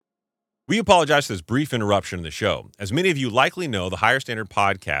We apologize for this brief interruption in the show. As many of you likely know, the Higher Standard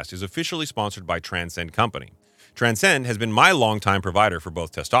podcast is officially sponsored by Transcend Company. Transcend has been my longtime provider for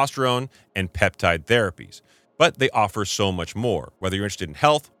both testosterone and peptide therapies. But they offer so much more. Whether you're interested in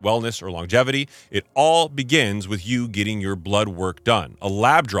health, wellness, or longevity, it all begins with you getting your blood work done. A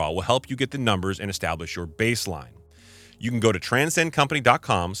lab draw will help you get the numbers and establish your baseline. You can go to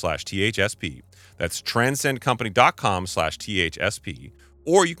transcendcompany.com/THSP. That's transcendcompany.com/THSP.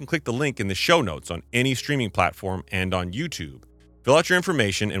 Or you can click the link in the show notes on any streaming platform and on YouTube. Fill out your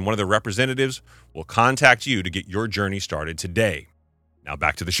information and one of the representatives will contact you to get your journey started today. Now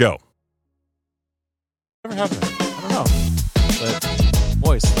back to the show. Never happened. I don't know. But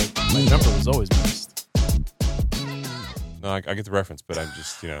moist, like my jumper was always moist. No, I get the reference, but I'm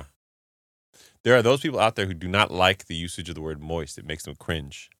just, There are those people out there who do not like the usage of the word moist. It makes them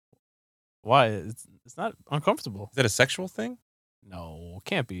cringe. Why? It's not uncomfortable. Is that a sexual thing? No, it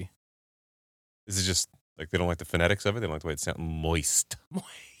can't be. Is it just like they don't like the phonetics of it? They don't like the way it sounds. Moist.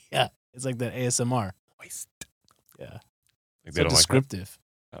 Yeah, it's like that ASMR. Moist. Yeah. Like So descriptive.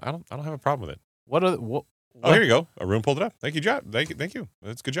 Like I don't have a problem with it. What? Oh, here you go. Arun pulled it up. Thank you, job. Thank you.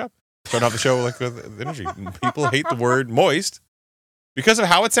 That's a good job. Starting off the show like with energy. People hate the word moist because of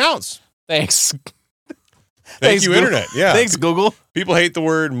how it sounds. Thanks. Thank you, Google. Internet. Yeah. Thanks, Google. People hate the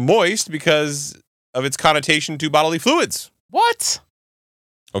word moist because of its connotation to bodily fluids. What?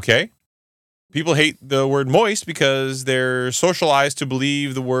 Okay. People hate the word moist because they're socialized to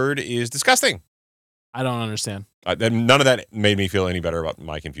believe the word is disgusting. I don't understand. None of that made me feel any better about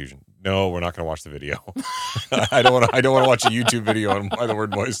my confusion. No, we're not going to watch the video. I don't want to watch a YouTube video on why the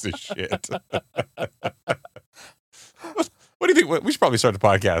word moist is shit. What do you think? We should probably start the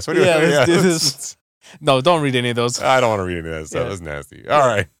podcast. What do you think? Let's do this. No, don't read any of those. I don't want to read any of that stuff. That's nasty. All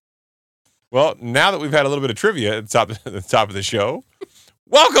right. Well, now that we've had a little bit of trivia at the top of the show,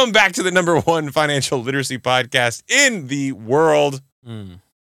 welcome back to the #1 financial literacy podcast in the world.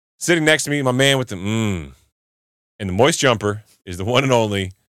 Sitting next to me, my man with the and the moist jumper is the one and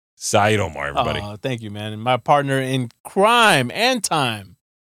only Saeed Omar, everybody. Oh, thank you, man. And my partner in crime and time.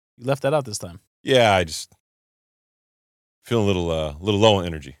 You left that out this time. Yeah, I just feel a little low on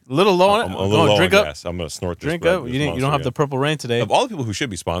energy. A little low on it? I'm a little low drink on up. gas. I'm going to snort this. Drink bread, up. this You Monster, don't have the purple rain today. Of all the people who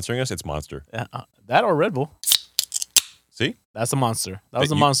should be sponsoring us, it's Monster. That or Red Bull. See? That's a monster. That was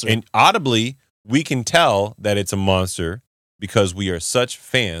a monster. And audibly, we can tell that it's a monster because we are such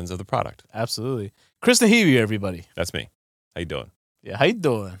fans of the product. Absolutely. Chris Nahibi, everybody. That's me. How you doing? Yeah, how you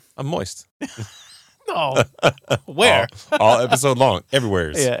doing? I'm moist. No. Where? all episode long.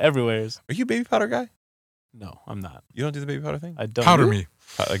 Everywhere. Yeah, everywheres. Are you a baby powder guy? No, I'm not. You don't do the baby powder thing? I don't. Powder You? me.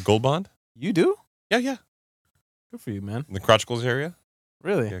 Like Gold Bond? You do? Yeah. Good for you, man. In the crotchicles area?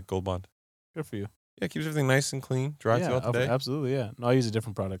 Really? Yeah, Gold Bond. Good for you. Yeah, keeps everything nice and clean, dry throughout the day. Absolutely, yeah. No, I use a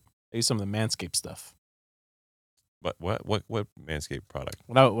different product. I use some of the Manscaped stuff. But what Manscaped product?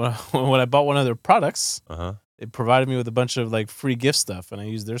 When I bought one of their products, Uh-huh. it provided me with a bunch of like free gift stuff, and I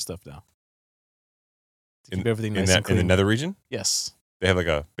use their stuff now to keep everything nice and clean. In the nether region? Yes. They have like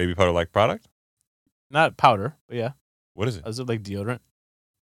a baby powder like product? Not powder, but yeah. What is it? Is it like deodorant?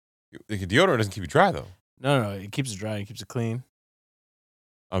 The deodorant doesn't keep you dry though. No. It keeps it dry. It keeps it clean.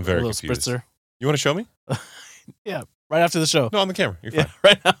 I'm very a little confused. spritzer. You want to show me? Yeah, right after the show. No, on the camera. You're fine. Yeah,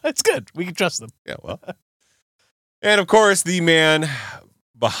 right now. It's good. We can trust them. Yeah, well. And of course, the man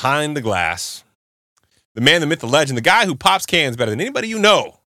behind the glass, the man, the myth, the legend, the guy who pops cans better than anybody you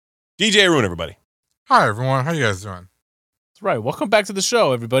know, DJ Arun, everybody. Hi, everyone. How you guys doing? That's right. Welcome back to the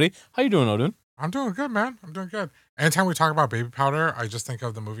show, everybody. How you doing, Odin? I'm doing good, man. I'm doing good. Anytime we talk about baby powder, I just think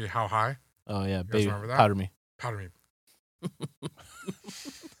of the movie How High. Oh, yeah. guys Baby, remember that? powder me. Powder me.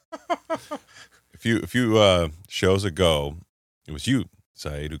 A few shows ago, it was you,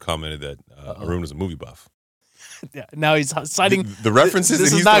 Saeed, who commented that Arun was a movie buff. Yeah. Now he's citing the references This that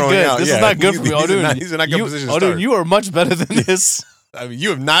is he's not throwing good. out. This yeah, is not good for me, Odin. He's in a good position to Odin, start. you are much better than this. I mean, you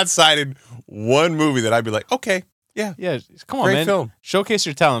have not cited one movie that I'd be like, okay, yeah. Yeah. Come on, Great man. film. Showcase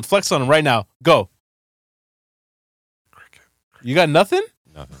your talent. Flex on him right now. Go. You got nothing?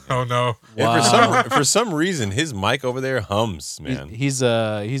 Nothing. Oh, no. And for some reason, his mic over there hums, man. He's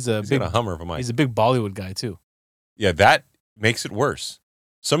a He's big got a hummer of a mic. He's a big Bollywood guy too. Yeah, that makes it worse.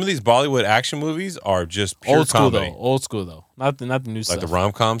 Some of these Bollywood action movies are just pure Old school comedy. though. Old school though. Not the new Like stuff. the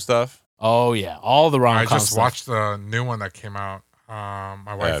rom-com stuff. Oh yeah, all the rom-com I just stuff. watched the new one that came out.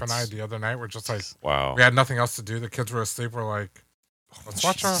 My wife and I the other night were just like, Wow. we had nothing else to do. The kids were asleep. We're like, let's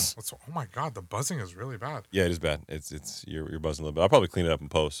watch Jesus. oh my God, the buzzing is really bad. Yeah, it is bad. It's you're buzzing a little bit. I'll probably clean it up in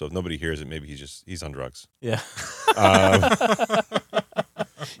post, so if nobody hears it, maybe he's on drugs. Yeah.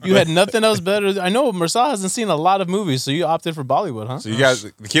 You had nothing else better. I know Marcel hasn't seen a lot of movies, so you opted for Bollywood, huh? So you guys,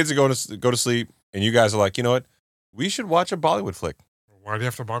 the kids are going to go to sleep, and you guys are like, you know what? We should watch a Bollywood flick. Why do you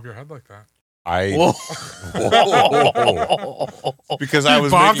have to bob your head like that? Whoa. Because I He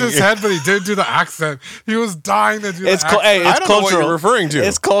was bobbed making his head, but he didn't do the accent. He was dying to do the accent. Hey, I it's don't know what cultural. you're referring to.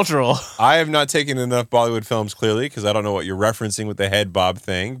 It's cultural. I have not taken enough Bollywood films clearly because I don't know what you're referencing with the head bob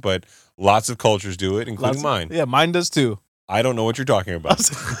thing, but lots of cultures do it, including mine. Yeah, mine does too. I don't know what you're talking about.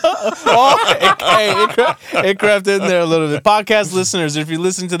 It crept in there a little bit. Podcast listeners, if you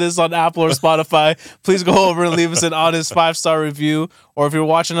listen to this on Apple or Spotify, please go over and leave us an honest 5-star review. Or if you're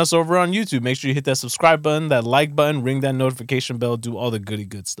watching us over on YouTube, make sure you hit that subscribe button, that like button, ring that notification bell, do all the goody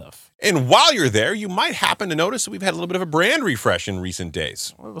good stuff. And while you're there, you might happen to notice that we've had a little bit of a brand refresh in recent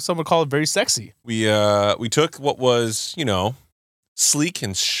days. Well, some would call it very sexy. We took what was, sleek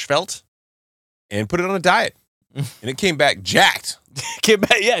and svelte and put it on a diet. And it came back jacked.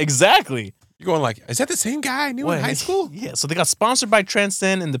 Yeah, exactly. You're going like, is that the same guy I knew in high school? Yeah, so they got sponsored by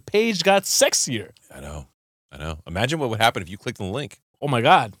Transcend and the page got sexier. I know. Imagine what would happen if you clicked on the link. Oh my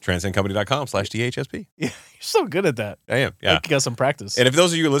God. transcendcompany.com/DHSP. Yeah, you're so good at that. I am, yeah. Like you got some practice. And if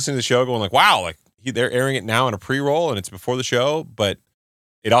those of you are listening to the show going like, wow, like they're airing it now in a pre-roll and it's before the show, but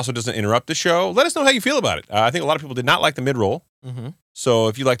it also doesn't interrupt the show, let us know how you feel about it. I think a lot of people did not like the mid-roll. Mm-hmm. So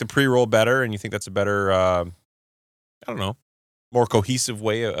if you like the pre-roll better and you think that's a better, more cohesive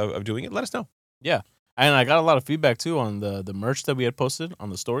way of doing it, let us know. Yeah. And I got a lot of feedback too on the merch that we had posted on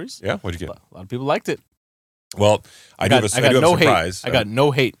the stories. Yeah, what'd you get? A lot of people liked it. Well, I do have a surprise. I got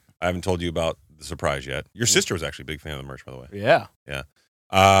no hate. I haven't told you about the surprise yet. Your sister was actually a big fan of the merch, by the way. Yeah.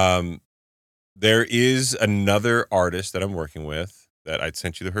 There is another artist that I'm working with that I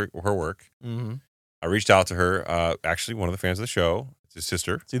sent you her work. Mm-hmm. I reached out to her. Actually, one of the fans of the show. It's his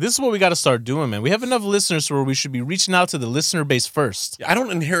sister. See, this is what we got to start doing, man. We have enough listeners where we should be reaching out to the listener base first. Yeah, I don't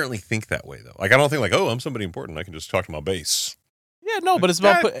inherently think that way, though. Like, I don't think like, oh, I'm somebody important. I can just talk to my base. Yeah, no, but it's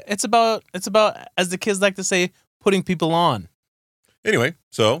about as the kids like to say, putting people on. Anyway,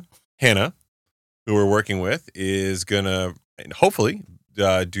 so Hannah, who we're working with, is gonna hopefully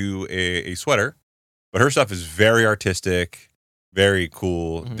do a sweater, but her stuff is very artistic, very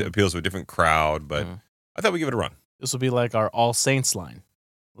cool. Mm-hmm. Appeals to a different crowd, but I thought we'd give it a run. This will be like our All Saints line,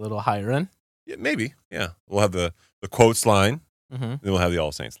 a little higher end. Yeah, maybe. Yeah, we'll have the quotes line, Mm-hmm. then we'll have the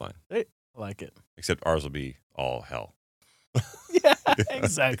All Saints line. I like it. Except ours will be all hell. Yeah,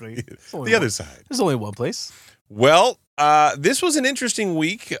 exactly. The other side. There's only one place. Well, this was an interesting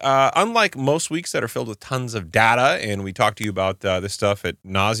week. Unlike most weeks that are filled with tons of data, and we talked to you about this stuff at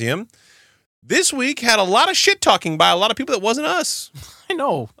nauseum, this week had a lot of shit talking by a lot of people that wasn't us. I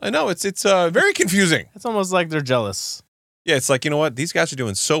know. It's very confusing. It's almost like they're jealous. Yeah, it's like, you know what? These guys are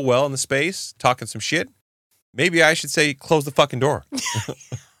doing so well in the space, talking some shit. Maybe I should say, close the fucking door.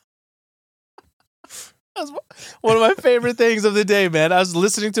 That's one of my favorite things of the day, man. I was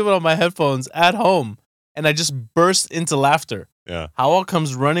listening to it on my headphones at home, and I just burst into laughter. Yeah. Howell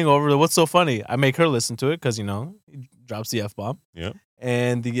comes running over to what's so funny. I make her listen to it because, he drops the F-bomb. Yeah.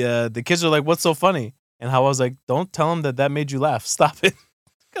 And the kids are like, what's so funny? And Howell's like, don't tell him that made you laugh. Stop it.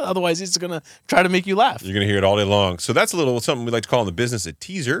 Otherwise, he's going to try to make you laugh. You're going to hear it all day long. So that's something we like to call in the business a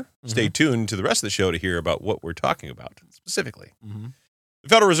teaser. Mm-hmm. Stay tuned to the rest of the show to hear about what we're talking about specifically. Mm-hmm. The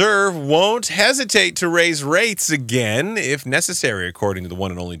Federal Reserve won't hesitate to raise rates again if necessary, according to the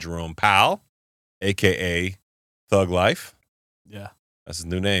one and only Jerome Powell, a.k.a. Thug Life. Yeah. That's his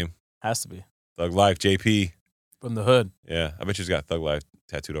new name. Has to be. Thug Life, JP. From the hood. Yeah. I bet he's got Thug Life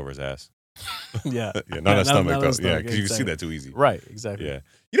tattooed over his ass. Yeah. Yeah, not a stomach, though. Yeah, because you can see that too easy. Right, exactly. Yeah.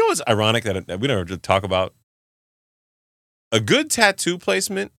 You know what's ironic that we never talk about? A good tattoo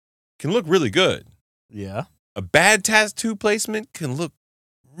placement can look really good. Yeah. A bad tattoo placement can look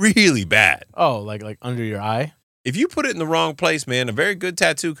really bad. Oh, like under your eye? If you put it in the wrong place, man, a very good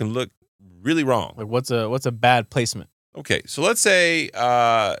tattoo can look really wrong. Like what's a bad placement? Okay, so let's say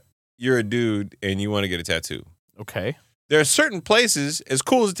you're a dude and you want to get a tattoo. Okay. There are certain places, as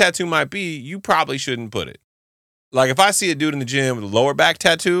cool as a tattoo might be, you probably shouldn't put it. Like if I see a dude in the gym with a lower back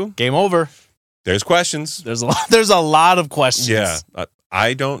tattoo, game over. There's questions. There's a lot of questions. Yeah.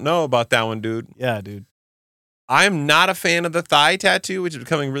 I don't know about that one, dude. Yeah, dude. I'm not a fan of the thigh tattoo, which is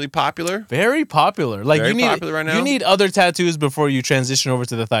becoming really popular. Very popular. Like Very popular right now. You need other tattoos before you transition over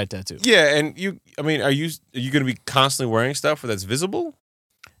to the thigh tattoo. Yeah, and are you going to be constantly wearing stuff that's visible?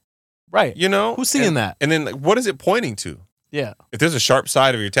 Right. You know? Who's seeing that? And then what is it pointing to? Yeah. If there's a sharp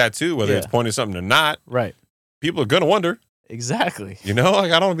side of your tattoo, whether it's pointing to something or not, right. People are going to wonder. Exactly. You know,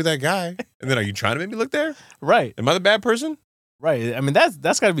 like I don't want to be that guy. And then are you trying to make me look there? Right. Am I the bad person? Right. I mean, that's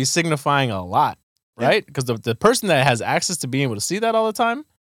got to be signifying a lot, right? Because the person that has access to being able to see that all the time,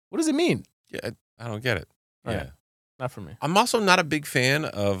 What does it mean? Yeah, I don't get it. All Yeah. right. Not for me. I'm also not a big fan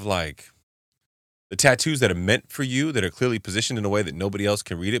of like the tattoos that are meant for you that are clearly positioned in a way that nobody else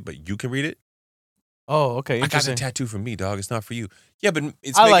can read it, but you can read it. Oh, okay. I got Interesting. a tattoo for me, dog. It's not for you. Yeah, but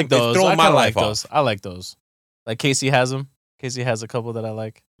it's I making, like those. It's throwing I my kinda life like off. those. I like those. Like Casey has them. Casey has a couple that I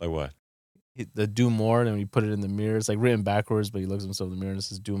like. Like what? The do more, and when you put it in the mirror, it's like written backwards, but he looks at himself in the mirror and it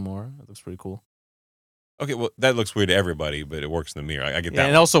says do more. It looks pretty cool. Okay, well, that looks weird to everybody, but it works in the mirror. I get Yeah, that. and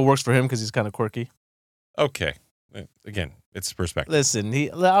it one. also works for him because he's kind of quirky. Okay. Again, it's perspective. Listen,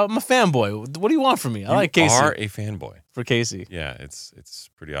 I'm a fanboy. What do you want from me? I like You Casey are a fanboy. for Casey. Yeah, it's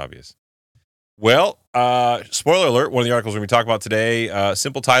pretty obvious. Well, spoiler alert, one of the articles we're going to talk about today,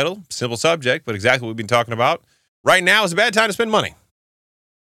 simple title, simple subject, but exactly what we've been talking about. Right now is a bad time to spend money.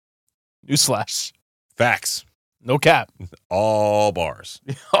 Newsflash. Facts. No cap. All bars.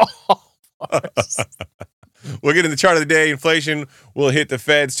 We'll get in the chart of the day. Inflation will hit the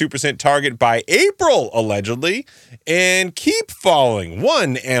Fed's 2% target by April, allegedly, and keep falling.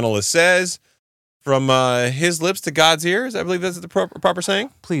 One analyst says, from his lips to God's ears. I believe that's the proper saying.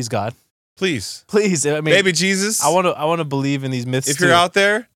 Please, God. Please. Please. I mean, Baby Jesus. I want to believe in these myths. If you're out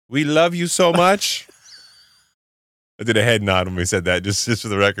there, we love you so much. I did a head nod when we said that, just for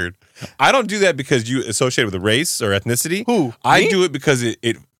the record. I don't do that because you associate with a race or ethnicity. Who? I Me? do it because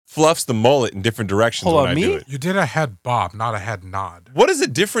it fluffs the mullet in different directions Hold when on, I me? do it. You did a head bob, not a head nod. What is the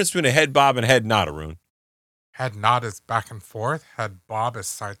difference between a head bob and a head nod, Arun? Head nod is back and forth. Head bob is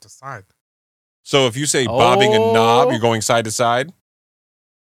side to side. So if you say bobbing a knob, Oh. you're going side to side.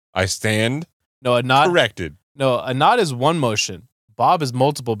 I stand No, a nod. corrected. No, a nod is one motion. Bob is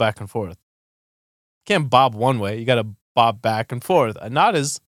multiple back and forth. You can't bob one way. You got to bob back and forth. A nod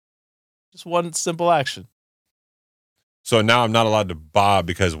is just one simple action. So now I'm not allowed to bob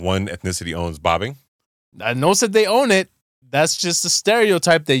because one ethnicity owns bobbing. I know said they own it. That's just a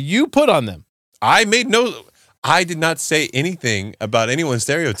stereotype that you put on them. I did not say anything about anyone's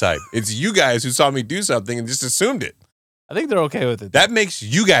stereotype. It's you guys who saw me do something and just assumed it. I think they're okay with it. That makes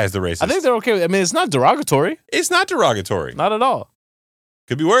you guys the racist. I think they're okay with it. I mean, it's not derogatory. It's not derogatory. Not at all.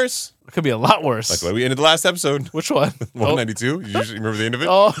 Could be worse. It could be a lot worse. Like the way we ended the last episode. Which one? 192. You usually remember the end of it?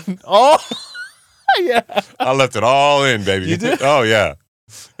 Oh, yeah. I left it all in, baby. You did? Oh, yeah.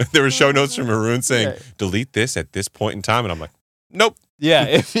 There were show notes from Maroon saying, Yeah. delete this at this point in time. And I'm like, nope.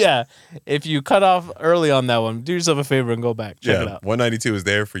 If you cut off early on that one, do yourself a favor and go back. Check it out. 192 is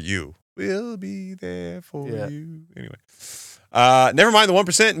there for you. We'll be there for Yeah. you. Anyway. Never mind the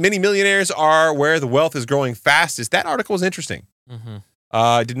 1%. Many millionaires are where the wealth is growing fastest. That article was interesting. Mm-hmm.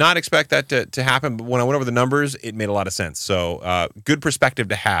 I did not expect that to happen, but when I went over the numbers, it made a lot of sense. So good perspective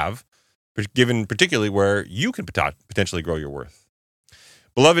to have, given particularly where you can potentially grow your worth.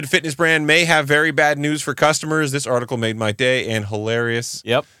 Beloved fitness brand may have very bad news for customers. This article made my day and hilarious.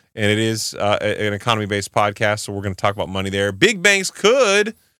 Yep. And it is an economy-based podcast, so we're going to talk about money there. Big banks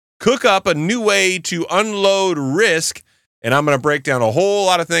could cook up a new way to unload risk, and I'm going to break down a whole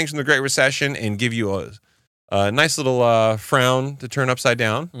lot of things from the Great Recession and give you a nice little frown to turn upside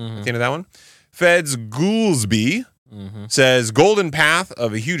down at the end of that one. Fed's Goolsbee says golden path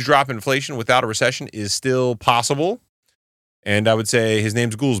of a huge drop in inflation without a recession is still possible. And I would say his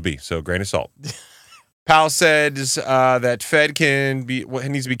name's Goolsbee, so grain of salt. Powell says that Fed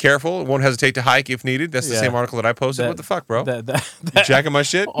needs to be careful. It won't hesitate to hike if needed. That's the same article that I posted. What the fuck, bro? You jacking my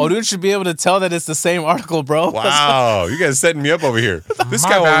shit? Oh, dude should be able to tell that it's the same article, bro. Wow, you guys setting me up over here. This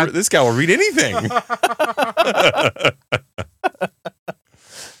guy will read anything.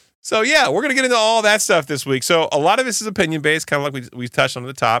 So yeah, we're gonna get into all that stuff this week. So a lot of this is opinion based, kind of like we touched on at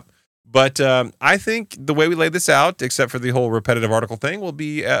the top. But I think the way we laid this out, except for the whole repetitive article thing, will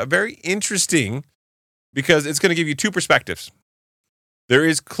be very interesting because it's going to give you two perspectives. There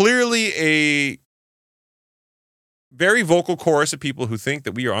is clearly a very vocal chorus of people who think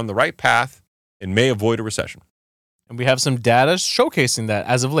that we are on the right path and may avoid a recession. And we have some data showcasing that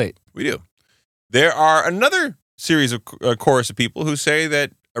as of late. We do. There are another series of chorus of people who say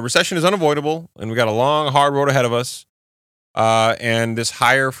that a recession is unavoidable and we got a long, hard road ahead of us. And this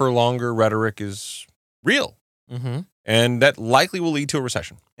higher for longer rhetoric is real. Mm-hmm. And that likely will lead to a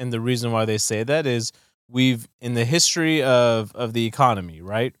recession. And the reason why they say that is in the history of the economy,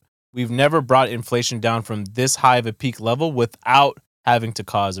 right? We've never brought inflation down from this high of a peak level without having to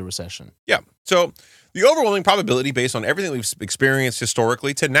cause a recession. Yeah. So the overwhelming probability based on everything we've experienced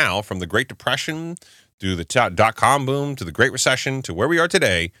historically to now, from the Great Depression to the dot-com boom to the Great Recession to where we are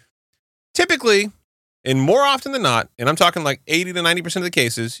today, typically, and more often than not, and I'm talking like 80 to 90% of the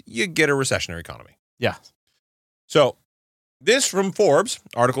cases, you get a recessionary economy. Yeah. So this from Forbes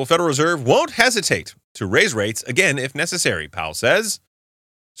article, Federal Reserve won't hesitate to raise rates again if necessary, Powell says.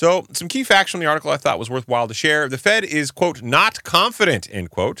 So some key facts from the article I thought was worthwhile to share. The Fed is, quote, not confident, end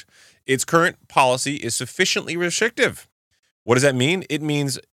quote. Its current policy is sufficiently restrictive. What does that mean? It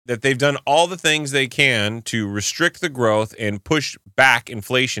means that they've done all the things they can to restrict the growth and push back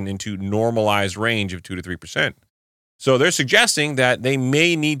inflation into normalized range of 2 to 3%. So they're suggesting that they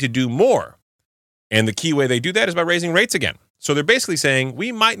may need to do more. And the key way they do that is by raising rates again. So they're basically saying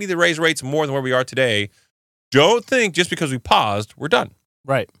we might need to raise rates more than where we are today. Don't think just because we paused, we're done.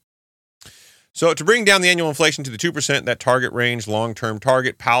 Right. So to bring down the annual inflation to the 2%, that target range, long-term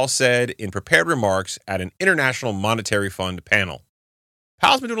target, Powell said in prepared remarks at an International Monetary Fund panel.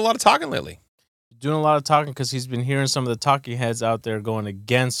 Powell's been doing a lot of talking lately. Doing a lot of talking because he's been hearing some of the talking heads out there going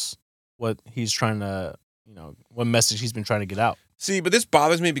against what he's trying to, what message he's been trying to get out. See, but this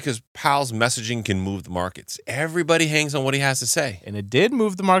bothers me because Powell's messaging can move the markets. Everybody hangs on what he has to say. And it did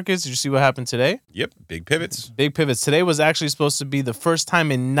move the markets. Did you see what happened today? Yep, big pivots. Big pivots. Today was actually supposed to be the first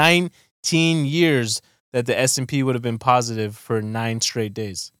time in 19 years that the S&P would have been positive for 9 straight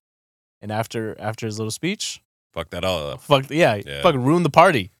days. And after his little speech, fuck that all up. Fucking ruined the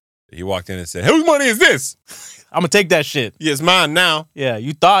party. He walked in and said, "Whose money is this? I'm gonna take that shit. Yeah, it's mine now." Yeah,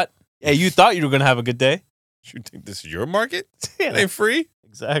 you thought you were gonna have a good day. You think this is your market? Yeah. It ain't free.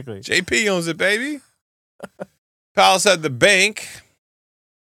 Exactly. JP owns it, baby. Powell said the bank,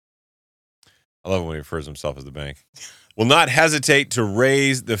 I love it when he refers to himself as the bank, will not hesitate to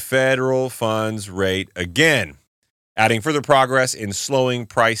raise the federal funds rate again, adding further progress in slowing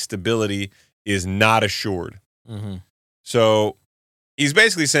price stability is not assured. Mm-hmm. So he's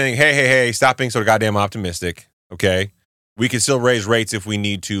basically saying, hey, stop being so goddamn optimistic, okay? We can still raise rates if we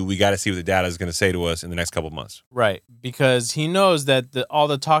need to. We got to see what the data is going to say to us in the next couple of months. Right, because he knows that all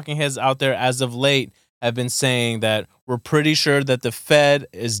the talking heads out there as of late have been saying that we're pretty sure that the Fed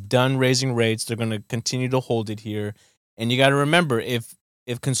is done raising rates. They're going to continue to hold it here. And you got to remember, if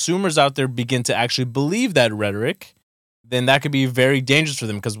consumers out there begin to actually believe that rhetoric, then that could be very dangerous for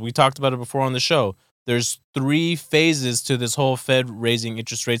them because we talked about it before on the show. There's 3 phases to this whole Fed raising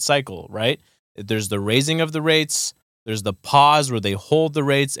interest rate cycle, right? There's the raising of the rates, there's the pause where they hold the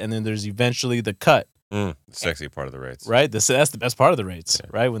rates, and then there's eventually the cut. The sexy part of the rates. Right? That's the best part of the rates,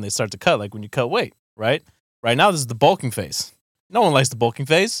 right? When they start to cut, like when you cut weight, right? Right now, this is the bulking phase. No one likes the bulking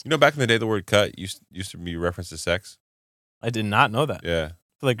phase. Back in the day, the word cut used to be referenced to sex. I did not know that. Yeah. I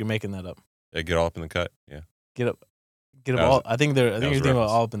feel like you're making that up. Yeah, get all up in the cut. Yeah. Get up all. I think you're thinking about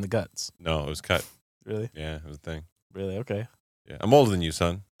all up in the guts. No, it was cut. Really? Yeah, it was a thing. Really? Okay. Yeah, I'm older than you,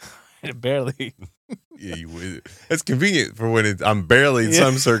 son. Barely. Yeah, it's convenient for when I'm barely in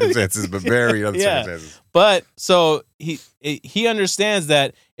some circumstances, but very in other circumstances. But so he understands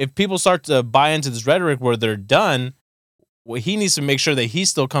that if people start to buy into this rhetoric where they're done, well, he needs to make sure that he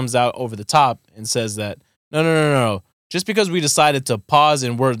still comes out over the top and says that no. Just because we decided to pause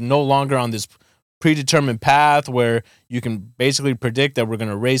and we're no longer on this predetermined path where you can basically predict that we're going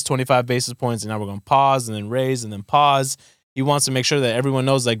to raise 25 basis points and now we're going to pause and then raise and then pause. He wants to make sure that everyone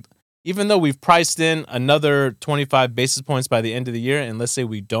knows, like, even though we've priced in another 25 basis points by the end of the year, and let's say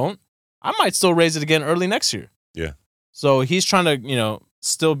we don't, I might still raise it again early next year. Yeah. So he's trying to,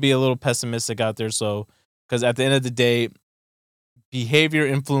 still be a little pessimistic out there. So, because at the end of the day, behavior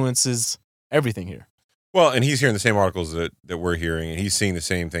influences everything here. Well, and he's hearing the same articles that we're hearing, and he's seeing the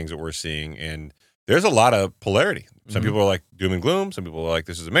same things that we're seeing. And there's a lot of polarity. Some people are like doom and gloom. Some people are like,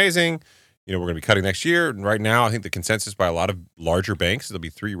 this is amazing. We're going to be cutting next year. And right now, I think the consensus by a lot of larger banks, there'll be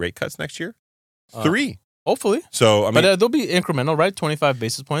 3 rate cuts next year. 3. Hopefully. So, I mean, but they'll be incremental, right? 25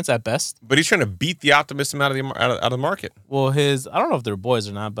 basis points at best. But he's trying to beat the optimism out of the market. Well, I don't know if they're boys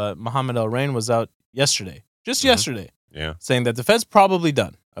or not, but Mohammed El Rain was out yesterday, yesterday, saying that the Fed's probably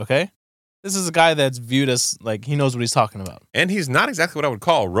done, okay? This is a guy that's viewed as, like, he knows what he's talking about. And he's not exactly what I would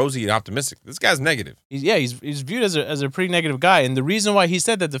call rosy and optimistic. This guy's negative. He's viewed as a pretty negative guy. And the reason why he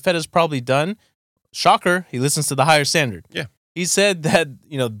said that the Fed is probably done, shocker, he listens to the higher standard. Yeah. He said that,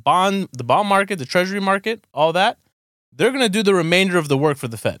 the bond market, the treasury market, all that, they're going to do the remainder of the work for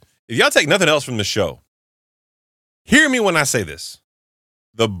the Fed. If y'all take nothing else from the show, hear me when I say this.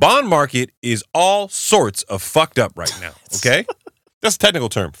 The bond market is all sorts of fucked up right now, okay? That's a technical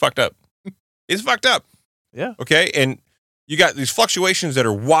term, fucked up. It's fucked up. Yeah. Okay, and you got these fluctuations that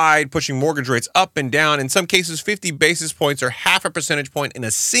are wide, pushing mortgage rates up and down. In some cases, 50 basis points or half a percentage point in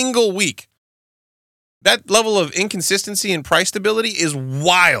a single week. That level of inconsistency and price stability is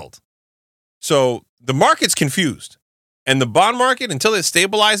wild. So the market's confused. And the bond market, until it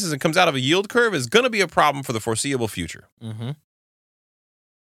stabilizes and comes out of a yield curve, is going to be a problem for the foreseeable future. Mm-hmm.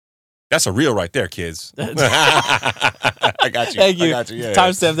 That's a reel right there, kids. I got you. Thank you. I got you. Yeah,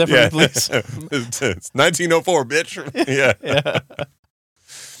 Timestamp that for me, please. It's 1904, bitch. Yeah.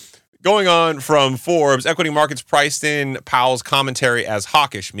 Going on from Forbes, equity markets priced in Powell's commentary as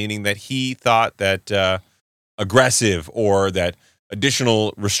hawkish, meaning that he thought that aggressive or that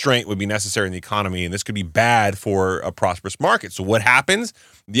additional restraint would be necessary in the economy, and this could be bad for a prosperous market. So what happens?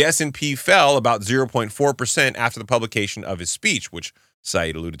 The S&P fell about 0.4% after the publication of his speech, which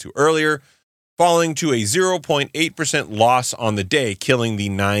Said alluded to earlier, falling to a 0.8% loss on the day, killing the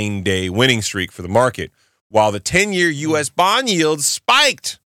 9-day winning streak for the market, while the 10-year U.S. bond yield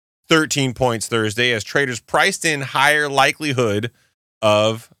spiked 13 points Thursday as traders priced in higher likelihood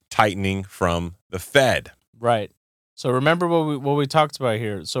of tightening from the Fed. Right. So remember what we talked about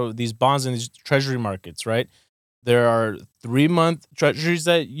here. So these bonds in these treasury markets, right? There are 3-month treasuries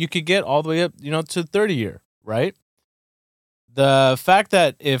that you could get all the way up, to 30-year, right? The fact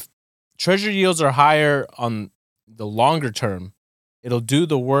that if treasury yields are higher on the longer term, it'll do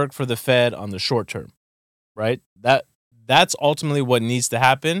the work for the Fed on the short term, right? That's ultimately what needs to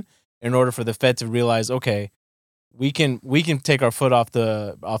happen in order for the Fed to realize, okay, we can take our foot off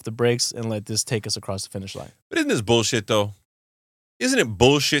the brakes and let this take us across the finish line. But isn't this bullshit, though? Isn't it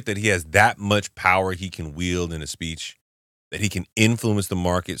bullshit that he has that much power he can wield in a speech, that he can influence the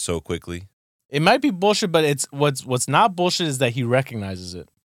market so quickly? It might be bullshit, but it's what's not bullshit is that he recognizes it.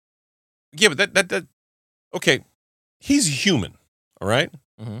 Yeah, but that okay, he's a human, all right?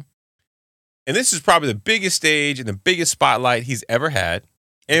 Mm-hmm. And this is probably the biggest stage and the biggest spotlight he's ever had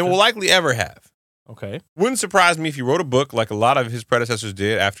and will likely ever have. Okay. Wouldn't surprise me if he wrote a book like a lot of his predecessors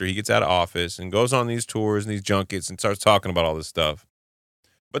did after he gets out of office and goes on these tours and these junkets and starts talking about all this stuff.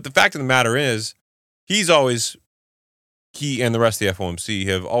 But the fact of the matter is, he and the rest of the FOMC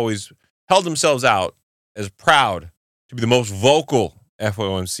have always held themselves out as proud to be the most vocal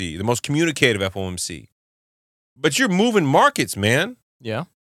FOMC, the most communicative FOMC. But you're moving markets, man. Yeah.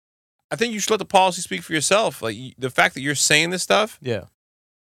 I think you should let the policy speak for yourself. Like the fact that you're saying this stuff, yeah,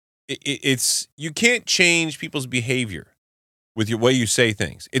 it's you can't change people's behavior with your way you say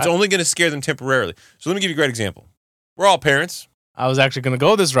things. It's only going to scare them temporarily. So let me give you a great example. We're all parents. I was actually going to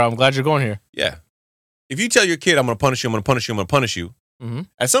go this route. I'm glad you're going here. Yeah. If you tell your kid, I'm going to punish you, I'm going to punish you, I'm going to punish you, mm-hmm.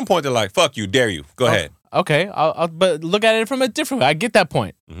 At some point they're like, fuck you, dare you. Go ahead. Okay, but look at it from a different way. I get that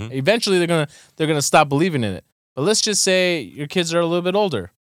point. Mm-hmm. Eventually they're gonna stop believing in it. But let's just say your kids are a little bit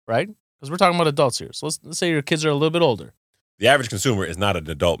older, right? Because we're talking about adults here. So let's say your kids are a little bit older. The average consumer is not an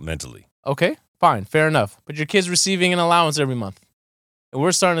adult mentally. Okay, fine, fair enough. But your kid's receiving an allowance every month. And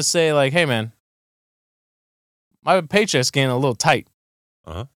we're starting to say, like, hey, man, my paycheck's getting a little tight.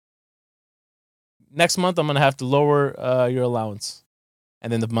 Uh-huh. Next month, I'm going to have to lower your allowance.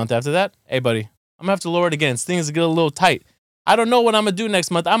 And then the month after that, hey, buddy, I'm going to have to lower it again. Things get a little tight. I don't know what I'm going to do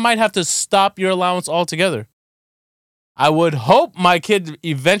next month. I might have to stop your allowance altogether. I would hope my kid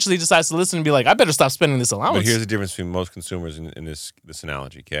eventually decides to listen and be like, I better stop spending this allowance. But here's the difference between most consumers in this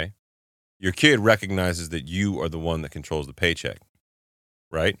analogy, okay? Your kid recognizes that you are the one that controls the paycheck,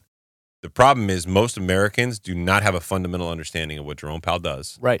 right? The problem is most Americans do not have a fundamental understanding of what Jerome Powell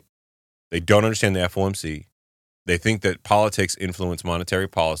does. Right. They don't understand the FOMC. They think that politics influence monetary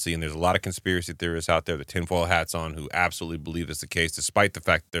policy, and there's a lot of conspiracy theorists out there, the tinfoil hats on, who absolutely believe it's the case, despite the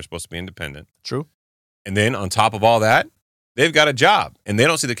fact that they're supposed to be independent. True. And then on top of all that, they've got a job, and they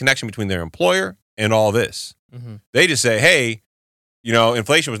don't see the connection between their employer and all this. Mm-hmm. They just say, hey,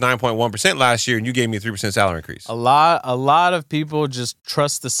 inflation was 9.1% last year, and you gave me a 3% salary increase. A lot of people just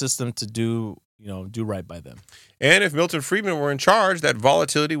trust the system to do right by them. And if Milton Friedman were in charge, that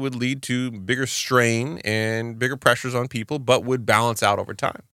volatility would lead to bigger strain and bigger pressures on people, but would balance out over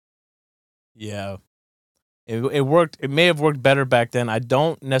time. Yeah. It worked. It may have worked better back then. I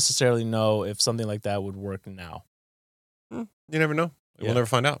don't necessarily know if something like that would work now. You never know. Yeah. We'll never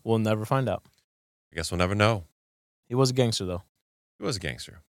find out. We'll never find out. I guess we'll never know. He was a gangster, though. He was a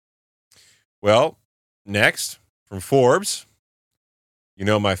gangster. Well, next, from Forbes,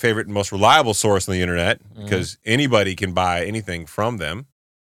 my favorite and most reliable source on the internet, because anybody can buy anything from them.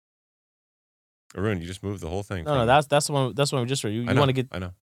 Arun, you just moved the whole thing. No, that's the one. That's the one we just read. You want to get? I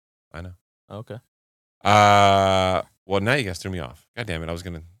know. Okay. Well, now you guys threw me off. God damn it! I was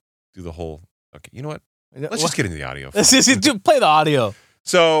gonna do the whole. Okay, you know what? Let's just get into the audio. Let's just play the audio.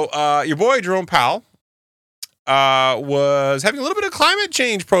 So, your boy Jerome Powell was having a little bit of climate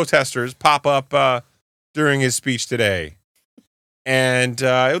change protesters pop up during his speech today. And they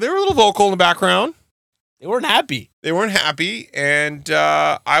were a little vocal in the background. They weren't happy. And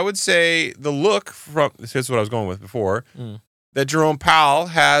I would say the look from, this is what I was going with before, that Jerome Powell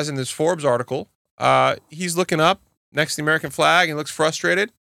has in this Forbes article, he's looking up next to the American flag and looks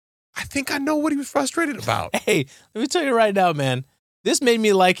frustrated. I think I know what he was frustrated about. Hey, let me tell you right now, man. This made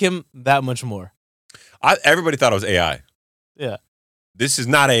me like him that much more. Everybody thought it was AI. Yeah. This is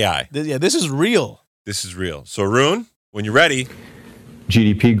not AI. This is real. This is real. So, Arun, when you're ready.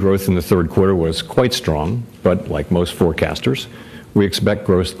 GDP growth in the third quarter was quite strong, but like most forecasters, we expect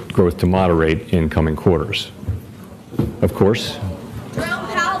growth to moderate in coming quarters. Of course. Jerome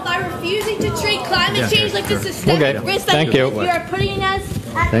Powell, by refusing to treat climate change like a systemic risk that Thank you. you are putting us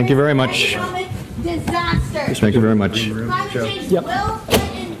at Thank you very risk of much. economic disaster. Thank you very much. Climate change Yep. will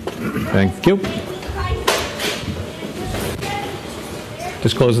threaten Thank you.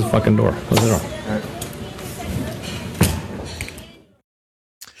 Just close the fucking door. Close the door.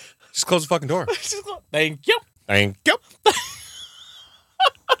 Just close the fucking door. Thank you. Thank you.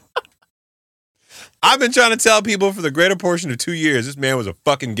 I've been trying to tell people for the greater portion of 2 years, this man was a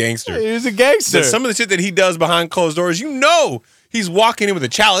fucking gangster. He was a gangster. That some of the shit that he does behind closed doors, he's walking in with a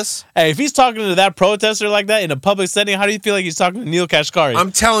chalice. Hey, if he's talking to that protester like that in a public setting, how do you feel like he's talking to Neil Kashkari?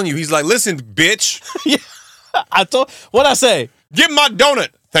 I'm telling you, he's like, listen, bitch, What'd I say? give my donut.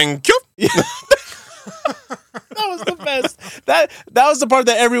 Thank you. That was the best. That was the part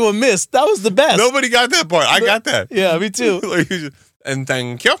that everyone missed. That was the best. Nobody got that part. I got that. Yeah, me too. And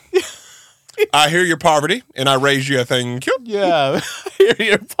thank you. I hear your poverty, and I raise you a thank you. Yeah,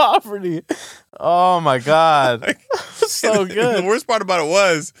 your poverty. Oh my God, so good. The worst part about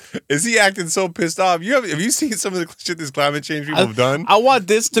it is he acting so pissed off. Have you seen some of the shit this climate change people have done? I want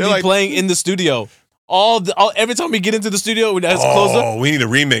this to They're be like- playing in the studio. Every time we get into the studio, it has closed up. Oh, we need a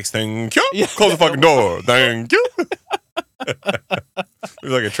remix. Thank you. Yeah. Close the fucking door. Thank you. It's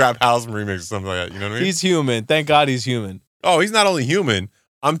like a trap house remix or something like that. You know what I mean? He's human. Thank God he's human. Oh, he's not only human.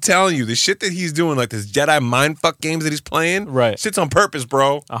 I'm telling you, the shit that he's doing, like this Jedi mindfuck games that he's playing, Right. shit's on purpose,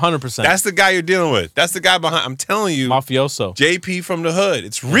 bro. 100%. That's the guy you're dealing with. That's the guy behind. I'm telling you, Mafioso. JP from the hood.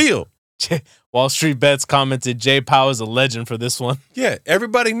 It's real. Wall Street Bets commented, Jay Powell is a legend for this one. Yeah,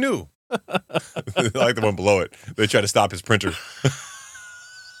 everybody knew. I like the one below it. They try to stop his printer.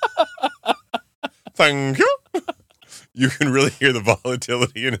 Thank you. You can really hear the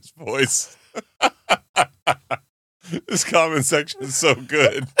volatility in his voice. This comment section is so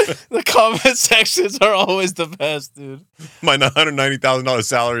good. The comment sections are always the best, dude. My $190,000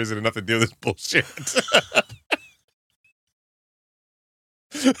 salary isn't enough to deal with this bullshit.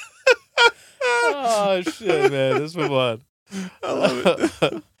 Oh, shit, man. Let's move on. I love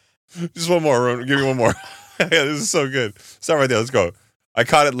it. Just one more, Ron. Give me one more. Yeah, this is so good. Start right there. Let's go. I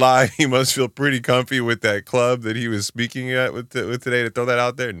caught it live. He must feel pretty comfy with that club that he was speaking at with today to throw that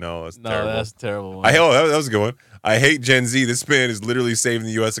out there. No, that's terrible. That's a terrible. That was a good one. I hate Gen Z. This man is literally saving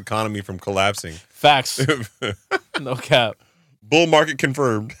the U.S. economy from collapsing. Facts. No cap. Bull market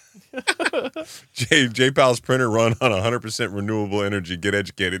confirmed. J Powell's printer run on 100% renewable energy. Get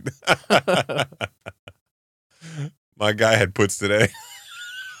educated. My guy had puts today.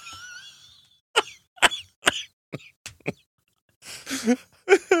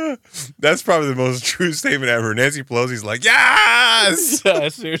 That's probably the most true statement ever. Nancy Pelosi's like, yes! Yeah,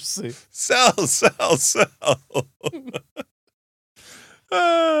 seriously. Sell.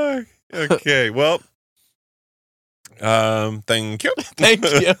 Okay, well, thank you. Thank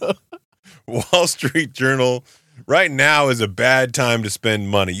you. Wall Street Journal, right now is a bad time to spend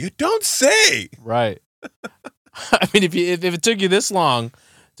money. You don't say. Right. I mean, if it took you this long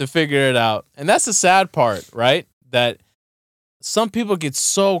to figure it out, and that's the sad part, right? That some people get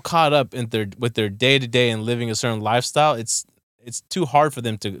so caught up with their day to day and living a certain lifestyle. It's too hard for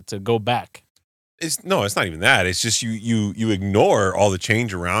them to go back. It's not even that. It's just you ignore all the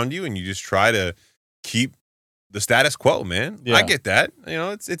change around you and you just try to keep the status quo, man. Yeah. I get that.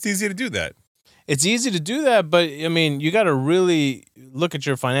 It's easy to do that. It's easy to do that, but I mean, you got to really look at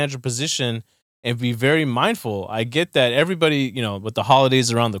your financial position and be very mindful. I get that everybody, with the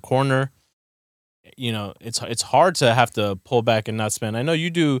holidays around the corner, it's hard to have to pull back and not spend. I know you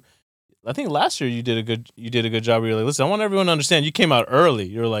do. I think last year you did a good job. You're like, listen, I want everyone to understand. You came out early.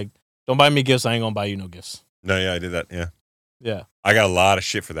 You're like, don't buy me gifts. I ain't gonna buy you no gifts. No, yeah, I did that. Yeah. Yeah. I got a lot of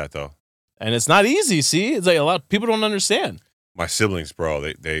shit for that though. And it's not easy. See, it's like a lot of people don't understand. My siblings,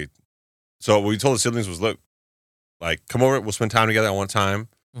 bro, so what we told the siblings was, look, like, come over, we'll spend time together at one time,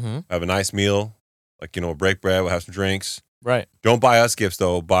 have a nice meal, like, we'll break bread, we'll have some drinks. Right. Don't buy us gifts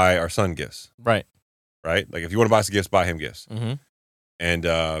though, buy our son gifts. Right. Right? Like if you want to buy us gifts, buy him gifts. Mm-hmm. And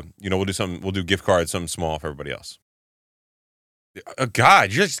we'll do gift cards, something small for everybody else.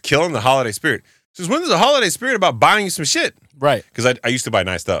 God, you're just killing the holiday spirit. Since when is the holiday spirit about buying you some shit? Right. Because I used to buy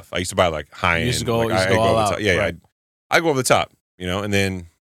nice stuff. I used to buy like high end. You used to go like, I all over the out. top. Yeah, right. I go over the top, and then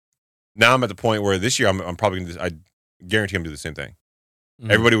now I'm at the point where this year I'm probably going to, I guarantee I'm going to do the same thing. Mhm.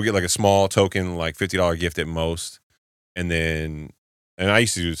 Everybody will get like a small token, like $50 gift at most. And I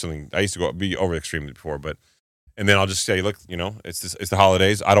used to do something, I used to be over extreme before, but And then I'll just say, look, it's the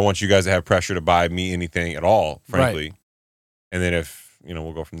holidays. I don't want you guys to have pressure to buy me anything at all, frankly. Right. And then if,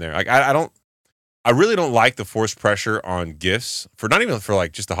 we'll go from there. I really don't like the forced pressure on gifts for not even for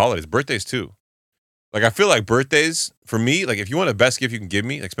like just the holidays, birthdays too. Like, I feel like birthdays for me, like if you want the best gift you can give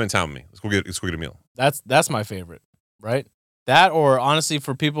me, like spend time with me. Let's go get a meal. That's my favorite, right? That, or honestly,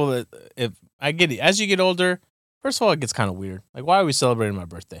 for people that, if I get it, as you get older, first of all, it gets kind of weird. Like, why are we celebrating my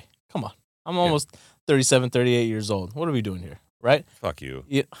birthday? Come on. I'm almost 37, 38 years old. What are we doing here, right? Fuck you.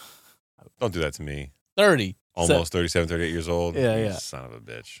 Yeah. Don't do that to me. 30. Almost 37, 38 years old. Yeah. Son of a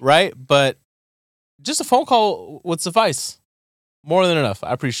bitch. Right? But just a phone call would suffice. More than enough.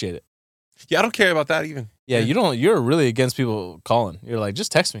 I appreciate it. Yeah, I don't care about that even. Yeah, you're really against people calling. You're like,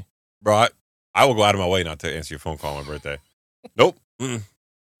 just text me. Bro, I will go out of my way not to answer your phone call on my birthday. Nope. Mm-mm.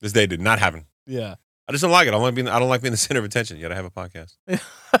 This day did not happen. Yeah. I just don't like it. I don't like being the center of attention. You gotta have a podcast.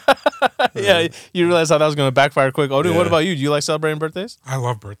 Yeah, you realize how that was going to backfire quick. Oh, dude, what about you? Do you like celebrating birthdays? I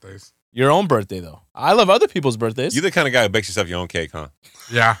love birthdays. Your own birthday, though. I love other people's birthdays. You're the kind of guy who bakes yourself your own cake, huh?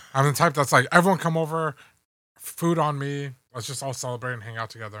 Yeah, I'm the type that's like, everyone come over, food on me. Let's just all celebrate and hang out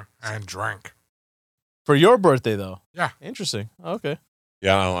together and drink. For your birthday, though? Yeah. Interesting. Okay.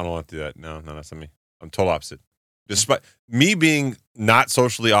 Yeah, I don't want to do that. No, that's not me. I'm total opposite. Despite me being not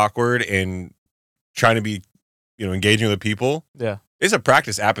socially awkward and trying to be, engaging with people. Yeah. It's a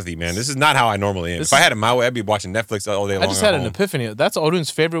practice apathy, man. This is not how I normally am. If I had it my way, I'd be watching Netflix all day long. I just had an epiphany. That's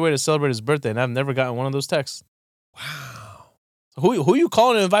Odun's favorite way to celebrate his birthday, and I've never gotten one of those texts. Wow. Who you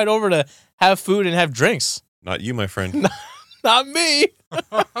calling to invite over to have food and have drinks? Not you, my friend. Not me.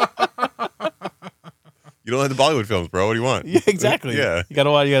 You don't like the Bollywood films, bro. What do you want? Yeah, exactly. Yeah. You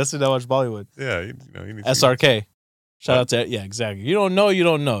gotta sit down and watch Bollywood. Yeah, you need SRK. Shout out to exactly. You don't know, you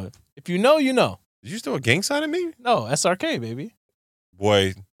don't know. If you know, you know. Did you still a gang sign at me? No, SRK, baby.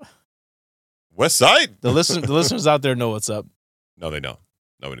 Boy. West Side? The listeners out there know what's up. No, they don't.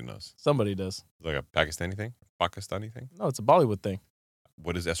 Nobody knows. Somebody does. Like a Pakistani thing? Pakistani thing? No, it's a Bollywood thing.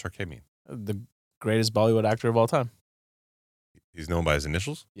 What does SRK mean? The greatest Bollywood actor of all time. He's known by his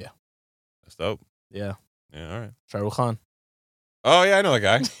initials? Yeah. That's dope. Yeah. Yeah, all right. Shah Rukh Khan. Oh, yeah, I know that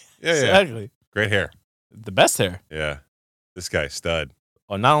guy. Yeah, Exactly. Great hair. The best hair. Yeah. This guy's stud.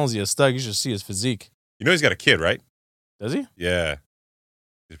 Oh, not only is he a stud, you should see his physique. You know he's got a kid, right? Does he? Yeah.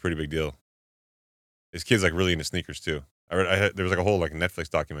 He's a pretty big deal. His kid's like really into sneakers too. There was like a whole like Netflix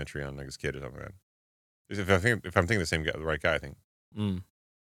documentary on like his kid or something like that. If I'm thinking the right guy, I think. Mm.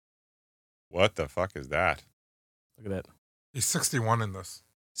 What the fuck is that? Look at that. He's 61 in this.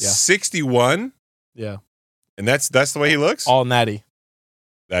 Yeah. 61? Yeah. And that's the way he looks? All natty.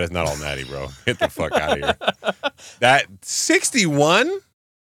 That is not all natty, bro. Get the fuck out of here. That 61?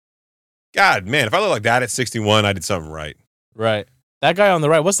 God, man, if I look like that at 61, I did something right. Right. That guy on the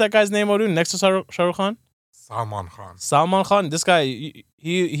right. What's that guy's name, Odun? Next to Shah Rukh Khan? Salman Khan. Salman Khan. This guy,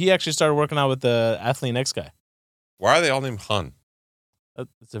 he actually started working out with the Athlete X guy. Why are they all named Khan?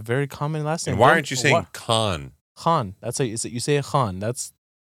 It's a very common last name. And why aren't you saying Khan? Khan. That's how you say it, Khan. It's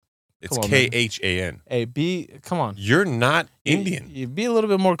Khan. Hey, come on. You're not Indian. You be a little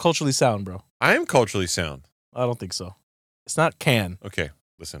bit more culturally sound, bro. I am culturally sound. I don't think so. It's not can. Okay,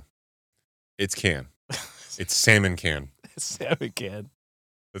 listen. It's Can. It's Salmon Can. Salmon Can.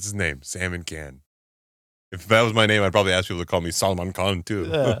 That's his name, Salmon Can. If that was my name, I'd probably ask people to call me Salman Khan too.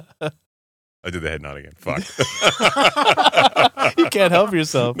 Yeah. I did the head nod again. Fuck. You can't help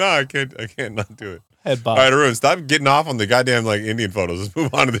yourself. No, I can't not do it. Head bob. All right, Arun, stop getting off on the goddamn like Indian photos. Let's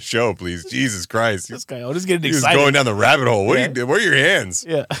move on to the show, please. Jesus Christ. This guy, just getting He's excited. going down the rabbit hole. What Yeah. are you doing? Where are your hands?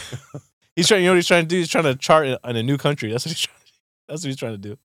 Yeah. He's trying. You know what he's trying to do? He's trying to chart in a new country. That's what he's trying to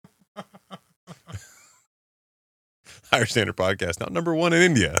do. Higher Standard Podcast, now number 1 in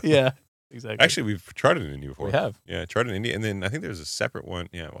India. Yeah. Exactly. Actually, we've charted in India before. We have. Yeah, charted in India. And then I think there's a separate one.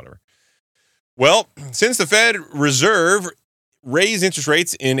 Yeah, whatever. Well, since the Fed Reserve raised interest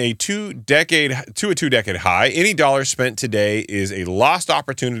rates in a two-decade high, any dollar spent today is a lost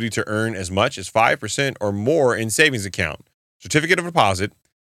opportunity to earn as much as 5% or more in savings account, certificate of deposit,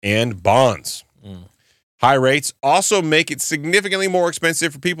 and bonds. High rates also make it significantly more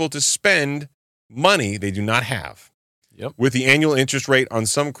expensive for people to spend money they do not have. Yep. With the annual interest rate on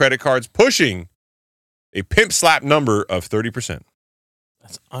some credit cards pushing a pimp slap number of 30%.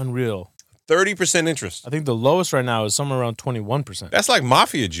 That's unreal. 30% interest. I think the lowest right now is somewhere around 21%. That's like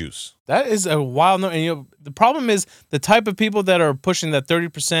mafia juice. That is a wild number. And the problem is the type of people that are pushing that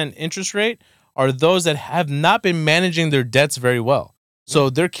 30% interest rate are those that have not been managing their debts very well. So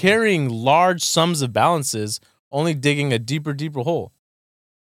they're carrying large sums of balances, only digging a deeper hole.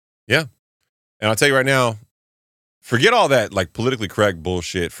 Yeah. And I'll tell you right now, forget all that like politically correct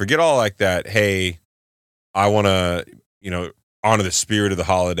bullshit. Forget all like that, hey, I want to, honor the spirit of the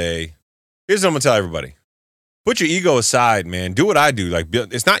holiday. Here's what I'm going to tell everybody. Put your ego aside, man. Do what I do. Like,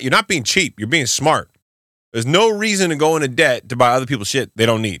 you're not being cheap. You're being smart. There's no reason to go into debt to buy other people's shit they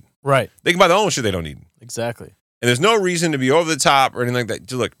don't need. Right. They can buy their own shit they don't need. Exactly. And there's no reason to be over the top or anything like that.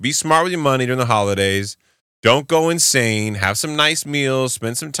 Just look, be smart with your money during the holidays. Don't go insane. Have some nice meals.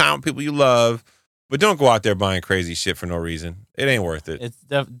 Spend some time with people you love. But don't go out there buying crazy shit for no reason. It ain't worth it. It's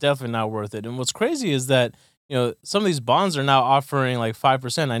definitely not worth it. And what's crazy is that, some of these bonds are now offering like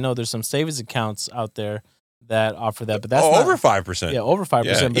 5%. I know there's some savings accounts out there that offer that, but that's over 5%. Yeah, over 5%.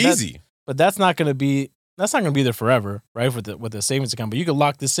 Yeah, but easy. But that's not going to be there forever, right? With the savings account, but you could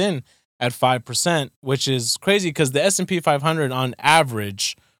lock this in at 5%, which is crazy because the S&P 500 on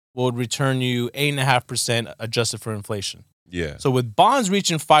average will return you 8.5% adjusted for inflation. Yeah. So with bonds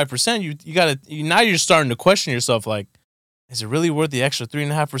reaching 5%, now you're starting to question yourself, like, is it really worth the extra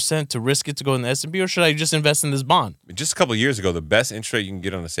 3.5% to risk it to go in the S&P, or should I just invest in this bond? Just a couple of years ago, the best interest rate you can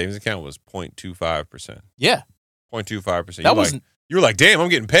get on a savings account was 0.25%. Yeah. 0.25%. You were like, damn, I'm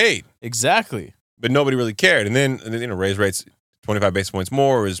getting paid. Exactly. But nobody really cared. And then raise rates 25 basis points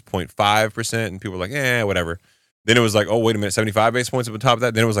more was 0.5%, and people were like, whatever. Then it was like, oh, wait a minute, 75 basis points up on top of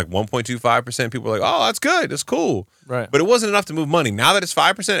that. Then it was like 1.25%. People were like, oh, that's good. That's cool. Right. But it wasn't enough to move money. Now that it's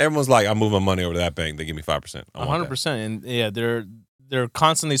 5%, everyone's like, I'm moving my money over to that bank. They give me 5%. 100%. And yeah, they're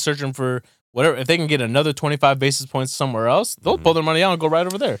constantly searching for whatever. If they can get another 25 basis points somewhere else, they'll pull their money out and go right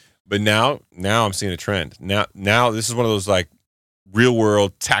over there. But now I'm seeing a trend. Now this is one of those like real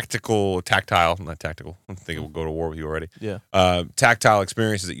world tactile, not tactical. I think it will go to war with you already. Yeah. Tactile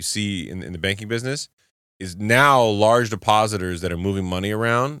experiences that you see in the banking business is now large depositors that are moving money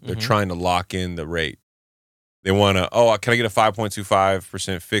around. They're trying to lock in the rate. They want to, can I get a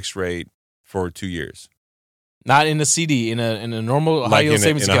 5.25% fixed rate for 2 years? Not in a CD, in a normal high yield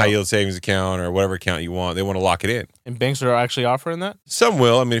savings account. In a high yield savings account or whatever account you want. They want to lock it in. And banks are actually offering that? Some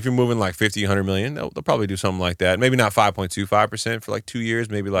will. I mean, if you're moving like 50, 100 million, they'll probably do something like that. Maybe not 5.25% for like 2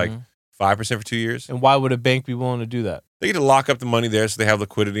 years, maybe like 5% for 2 years. And why would a bank be willing to do that? They get to lock up the money there so they have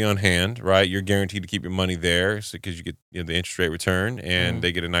liquidity on hand, right? You're guaranteed to keep your money there because you get the interest rate return and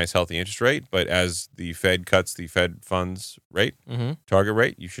they get a nice healthy interest rate. But as the Fed cuts the Fed funds rate, target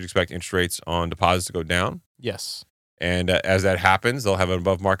rate, you should expect interest rates on deposits to go down. Yes. And as that happens, they'll have an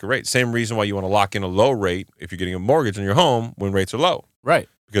above market rate. Same reason why you want to lock in a low rate if you're getting a mortgage on your home when rates are low. Right.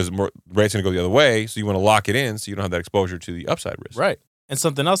 Because rates are going to go the other way, so you want to lock it in so you don't have that exposure to the upside risk. Right. And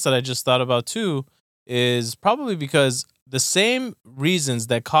something else that I just thought about too is probably because the same reasons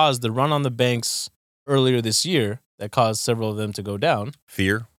that caused the run on the banks earlier this year that caused several of them to go down.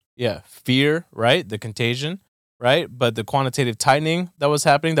 Fear. Yeah. Fear, right? The contagion, right? But the quantitative tightening that was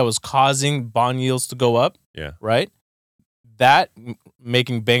happening that was causing bond yields to go up. Yeah. Right? That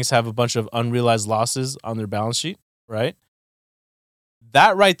making banks have a bunch of unrealized losses on their balance sheet, right?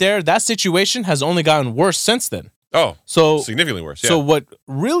 That right there, that situation has only gotten worse since then. Oh, so significantly worse. Yeah. So what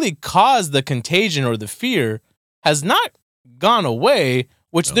really caused the contagion or the fear has not gone away,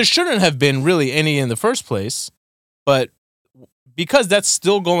 which there shouldn't have been really any in the first place. But because that's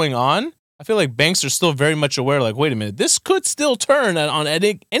still going on, I feel like banks are still very much aware, like, wait a minute, this could still turn on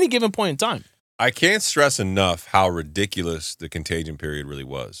any given point in time. I can't stress enough how ridiculous the contagion period really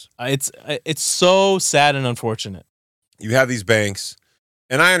was. It's so sad and unfortunate. You have these banks,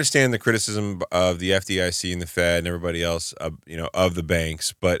 and I understand the criticism of the FDIC and the Fed and everybody else, of the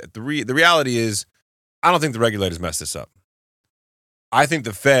banks. But the reality is, I don't think the regulators messed this up. I think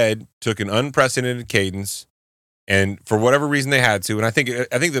the Fed took an unprecedented cadence, and for whatever reason they had to. And I think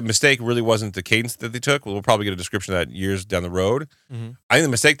the mistake really wasn't the cadence that they took. We'll probably get a description of that years down the road. I think the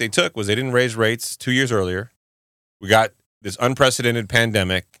mistake they took was they didn't raise rates 2 years earlier. We got this unprecedented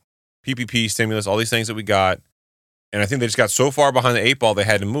pandemic, PPP stimulus, all these things that we got. And I think they just got so far behind the eight ball they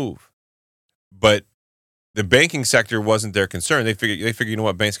had to move. But the banking sector wasn't their concern. They figured, you know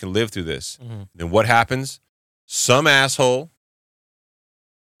what, banks can live through this. Then what happens? Some asshole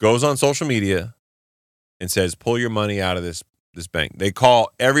goes on social media and says, pull your money out of this bank. They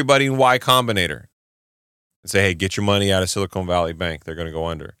call everybody in Y Combinator and say, hey, get your money out of Silicon Valley Bank. They're going to go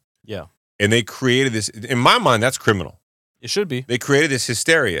under. Yeah. And they created this. In my mind, that's criminal. It should be. They created this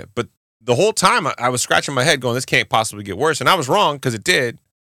hysteria. But the whole time I was scratching my head going, this can't possibly get worse. And I was wrong because it did.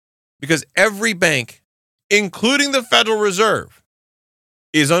 Because every bank, including the Federal Reserve,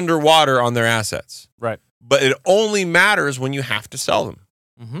 is underwater on their assets. Right. But it only matters when you have to sell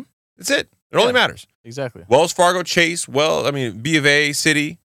them. That's it. It only matters. Exactly. Wells Fargo, Chase, B of A,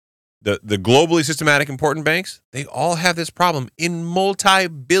 Citi, the globally systematic important banks, they all have this problem in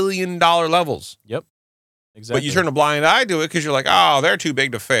multi-billion-dollar levels. Yep. Exactly. But you turn a blind eye to it because you're like, oh, they're too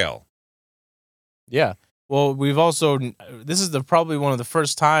big to fail. Yeah. Well, we've also this is probably one of the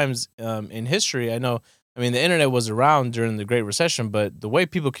first times in history. I know. I mean, the internet was around during the Great Recession, but the way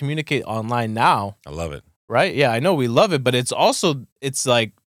people communicate online now, I love it. right? Yeah, I know we love it, but it's like it's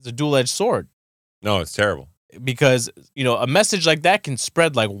a dual-edged sword No, it's terrible. because a message like that can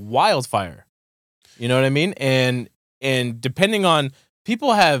spread like wildfire. You know what I mean? And depending on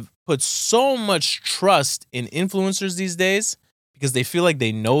people have put so much trust in influencers these days because they feel like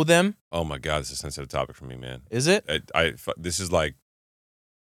they know them. Oh my God, this is a sensitive topic for me, man. Is it? This is like,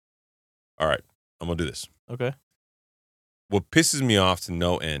 all right, I'm gonna do this. Okay. What pisses me off to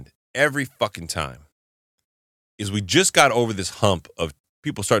no end every fucking time is we just got over this hump of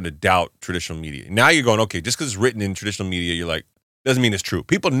people starting to doubt traditional media. Now you're going, okay, just because it's written in traditional media, you're like, doesn't mean it's true.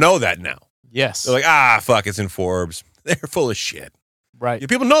 People know that now. Yes. They're like, fuck, it's in Forbes. They're full of shit. Right. Yeah,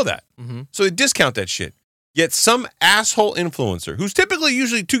 people know that. Mm-hmm. So they discount that shit. Yet some asshole influencer, who's typically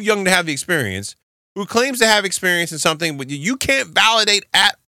usually too young to have the experience, who claims to have experience in something, but you can't validate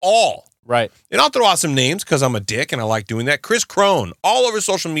at all. Right. And I'll throw out some names because I'm a dick and I like doing that. Chris Crone, all over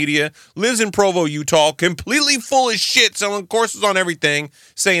social media, lives in Provo, Utah, completely full of shit, selling courses on everything,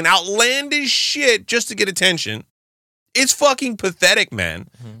 saying outlandish shit just to get attention. It's fucking pathetic, man.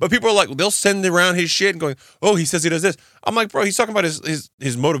 Mm-hmm. But people are like, they'll send around his shit and going, oh, he says he does this. I'm like, bro, he's talking about his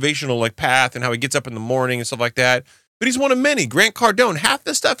motivational like path and how he gets up in the morning and stuff like that. But he's one of many. Grant Cardone, half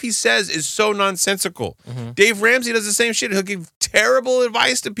the stuff he says is so nonsensical. Mm-hmm. Dave Ramsey does the same shit. He'll give terrible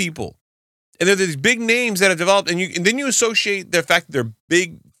advice to people. And there are these big names that have developed, and then you associate the fact that their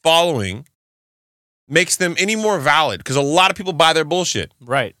big following makes them any more valid because a lot of people buy their bullshit.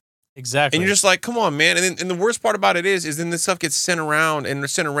 Right. Exactly. And you're just like, come on, man. And the worst part about it is then this stuff gets sent around, and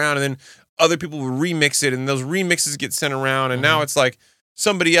then other people will remix it, and those remixes get sent around, and now it's like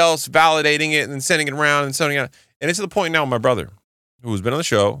somebody else validating it and then sending it around and sending it out. And it's to the point now, my brother, who's been on the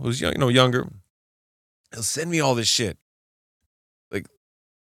show, who's younger, he'll send me all this shit.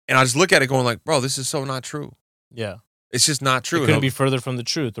 And I just look at it going like, bro, this is so not true. Yeah. It's just not true. It couldn't be further from the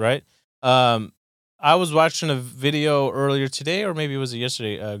truth, right? I was watching a video earlier today, or maybe it was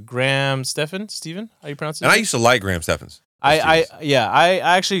yesterday. Graham Stephan, how you pronounce it? And I used to like Graham Stephens. I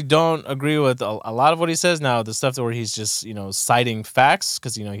actually don't agree with a lot of what he says now. The stuff where he's just citing facts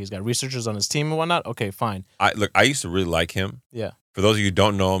because he's got researchers on his team and whatnot. Okay, fine. I used to really like him. Yeah. For those of you who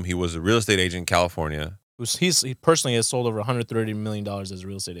don't know him, he was a real estate agent in California. He personally has sold over $130 million as a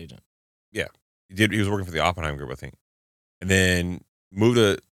real estate agent. Yeah, he was working for the Oppenheim Group, I think, and then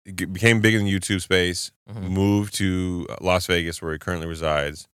became big in the YouTube space. Mm-hmm. Moved to Las Vegas, where he currently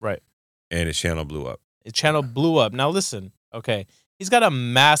resides. Right, and his channel blew up. His channel blew up. Now listen, okay, he's got a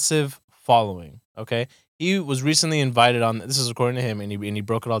massive following. Okay, he was recently invited on. This is according to him, and he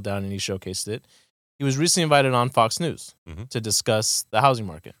broke it all down and he showcased it. He was recently invited on Fox News to discuss the housing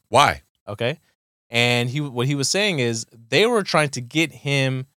market. Why? Okay. And what he was saying is they were trying to get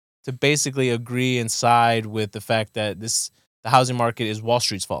him to basically agree and side with the fact that the housing market is Wall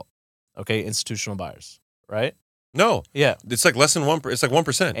Street's fault. Okay, institutional buyers, right? No, yeah, it's like less than 1%. It's like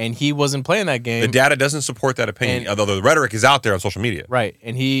 1%, and he wasn't playing that game. The data doesn't support that opinion, although the rhetoric is out there on social media, right?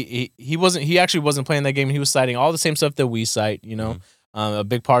 And he wasn't. He actually wasn't playing that game. He was citing all the same stuff that we cite. A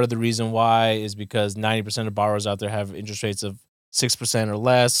big part of the reason why is because 90% of borrowers out there have interest rates of 6% or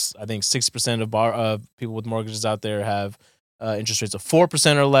less. I think 6% of people with mortgages out there have interest rates of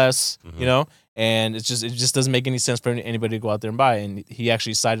 4% or less. And it just doesn't make any sense for anybody to go out there and buy. And he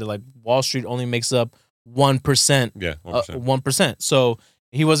actually cited like Wall Street only makes up 1%. Yeah, 1%. 1%. So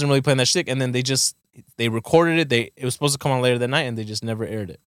he wasn't really playing that shtick. And then they recorded it. It was supposed to come on later that night, and they just never aired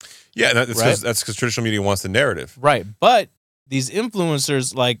it. Yeah, that's because traditional media wants the narrative, right? But these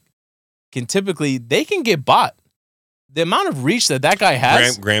influencers can get bought. The amount of reach that guy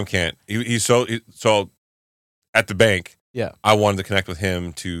has, Graham can't. He's so at the bank. Yeah, I wanted to connect with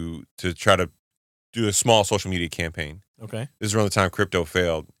him to try to do a small social media campaign. Okay, this is around the time crypto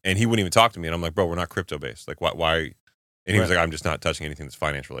failed, and he wouldn't even talk to me. And I'm like, bro, we're not crypto based. Like, why? And he was like, I'm just not touching anything that's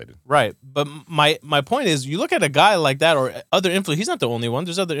finance related. Right, but my point is, you look at a guy like that or other influencers. He's not the only one.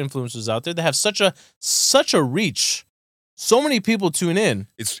 There's other influencers out there that have such a reach. So many people tune in.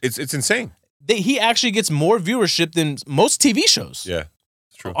 It's insane. He actually gets more viewership than most TV shows. Yeah,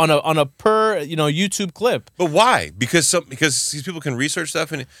 it's true. On a per YouTube clip. But why? Because these people can research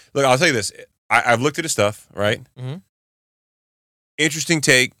stuff. And look, I'll tell you this: I've looked at his stuff. Right. Mm-hmm. Interesting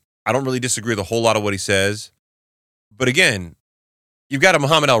take. I don't really disagree with a whole lot of what he says. But again, you've got a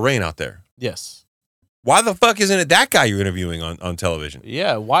Muhammad El Rain out there. Yes. Why the fuck isn't it that guy you're interviewing on television?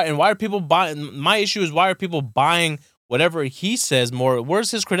 Yeah. Why are people buying? My issue is, why are people buying whatever he says more?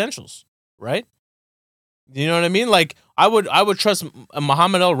 Where's his credentials? Right? You know what I mean? Like, I would trust a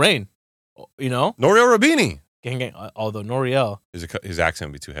Muhammad El Rain You know, Nouriel Roubini. gang. Although Nouriel, His accent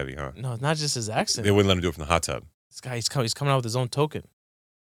would be too heavy, huh? no, not just his accent. They wouldn't let him do it from the hot tub. This guy, he's coming out with his own token.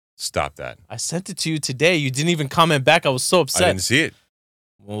 Stop that. I sent it to you today. You didn't even comment back. I was so upset. I didn't see it.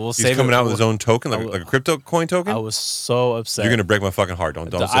 Well, we'll He's save coming it. out with his own token, like a crypto coin token. I was so upset. You're gonna break my fucking heart.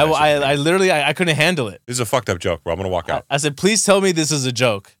 Don't say that shit to I me. literally I couldn't handle it. This is a fucked up joke, bro. I'm gonna walk out. I said, please tell me this is a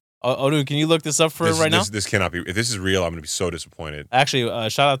joke. Odin, can you look this up for This, right now? this cannot be. If this is real, I'm gonna be so disappointed. Actually,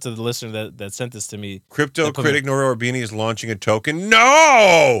 shout out to the listener that sent this to me. Crypto critic Nouriel Roubini is launching a token.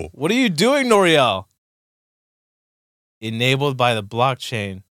 No! What are you doing, Nouriel? Enabled by the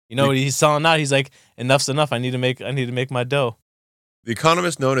blockchain. You know what he's selling out? He's like, enough's enough. I need to make my dough. The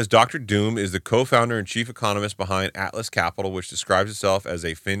economist known as Dr. Doom is the co-founder and chief economist behind Atlas Capital, which describes itself as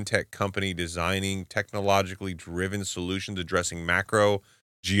a fintech company designing technologically driven solutions addressing macro,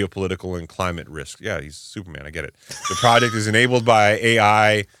 geopolitical, and climate risks. Yeah, he's Superman. I get it. The project is enabled by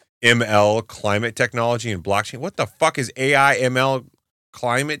AI, ML, climate technology, and blockchain. What the fuck is AI, ML,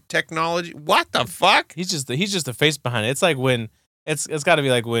 climate technology? What the fuck? He's just the face behind it. It's like when it's got to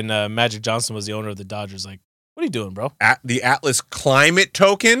be like when Magic Johnson was the owner of the Dodgers. Like, what are you doing, bro? The Atlas Climate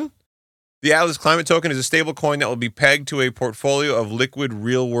Token. The Atlas Climate Token is a stable coin that will be pegged to a portfolio of liquid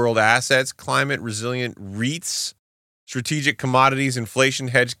real-world assets, climate-resilient REITs, strategic commodities, inflation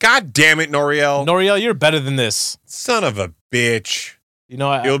hedge. God damn it, Nouriel. Nouriel, you're better than this. Son of a bitch. You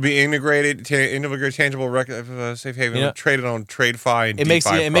know, It'll be integrated tangible safe haven, traded on TradeFi and DeFi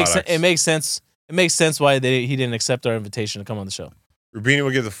products. It makes sense. It makes sense why he didn't accept our invitation to come on the show. Roubini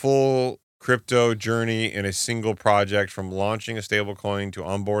will give the full crypto journey in a single project, from launching a stablecoin to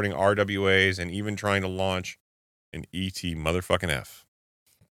onboarding RWAs and even trying to launch an ET motherfucking F.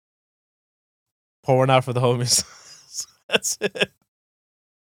 Pour one out for the homies. That's it.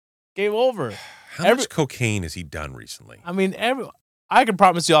 Game over. How much cocaine has he done recently? I mean, I can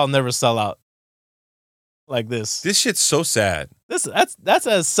promise you I'll never sell out like this. This shit's so sad. That's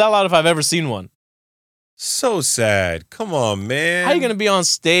a sellout if I've ever seen one. So sad. Come on, man. How you gonna be on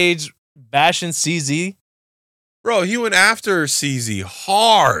stage bashing CZ? Bro, he went after CZ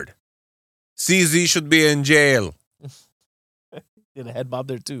hard. CZ should be in jail. Did a head bob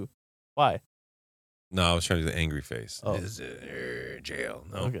there too. Why? No, I was trying to do the angry face. Oh. Is jail?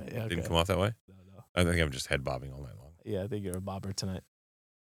 No, Okay, yeah, didn't okay. come off that way. No. I think I'm just head bobbing all night long. Yeah, I think you're a bobber tonight.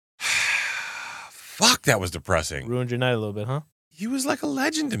 Fuck, that was depressing. Ruined your night a little bit, huh? He was like a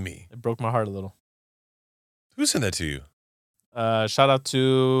legend to me. It broke my heart a little. Who sent that to you? Shout out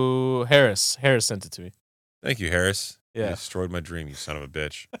to Harris. Harris sent it to me. Thank you, Harris. Yeah. You destroyed my dream, you son of a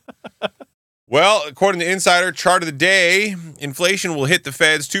bitch. Well, according to Insider, chart of the day, inflation will hit the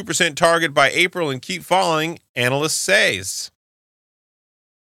Fed's 2% target by April and keep falling, analyst says.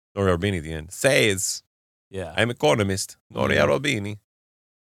 Nouriel Roubini at the end. Says. Yeah. I'm economist. Nouriel Roubini.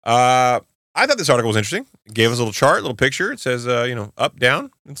 I thought this article was interesting. It gave us a little chart, little picture. It says, up,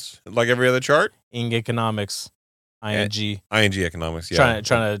 down. It's like every other chart. Ing Economics. ING. ING Economics, yeah.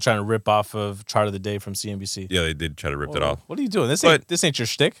 Trying to rip off of chart of the day from CNBC. Yeah, they did try to rip that off. What are you doing? This ain't your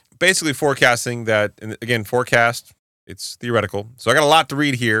shtick. Basically forecasting that, and again, forecast, it's theoretical. So I got a lot to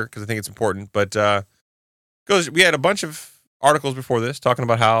read here because I think it's important. But we had a bunch of articles before this talking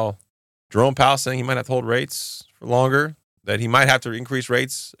about how Jerome Powell saying he might have to hold rates for longer, that he might have to increase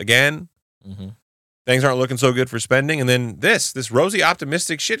rates again. Mm-hmm. Things aren't looking so good for spending. And then this rosy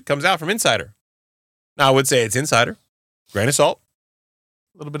optimistic shit comes out from Insider. Now, I would say it's Insider. Grain of salt.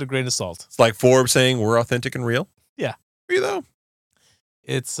 A little bit of grain of salt. It's like Forbes saying we're authentic and real. Yeah. Are you, though?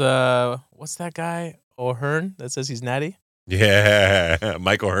 It's, what's that guy? O'Hearn that says he's natty? Yeah.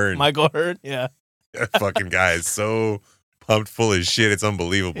 Michael Hearn. Michael Hearn, yeah. That fucking guy is so pumped full of shit. It's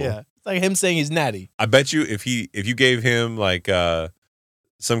unbelievable. Yeah. It's like him saying he's natty. I bet you if you gave him like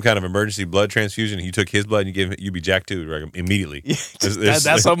some kind of emergency blood transfusion, and you took his blood and you'd be jacked too, right? Immediately. Yeah, There's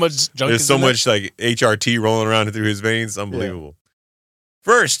that's how much junk There's is so in there. much like HRT rolling around through his veins. Unbelievable.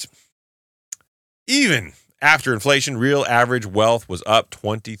 First, even after inflation, real average wealth was up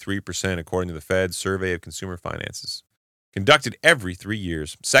 23%, according to the Fed's survey of consumer finances, conducted every 3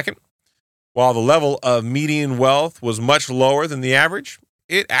 years. Second, while the level of median wealth was much lower than the average,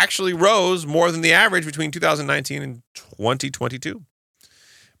 it actually rose more than the average between 2019 and 2022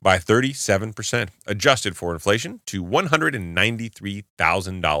 by 37%, adjusted for inflation, to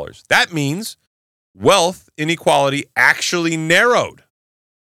 $193,000. That means wealth inequality actually narrowed.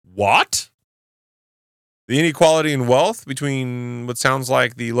 What? The inequality in wealth between what sounds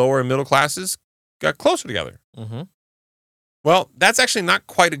like the lower and middle classes got closer together. Mm-hmm. Well, that's actually not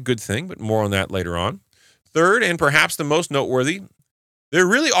quite a good thing, but more on that later on. Third, and perhaps the most noteworthy, there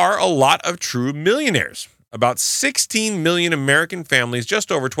really are a lot of true millionaires. about 16 million American families,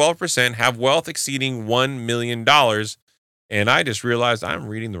 just over 12%, have wealth exceeding $1 million. And I just realized I'm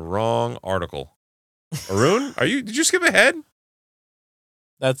reading the wrong article. Arun, did you skip ahead?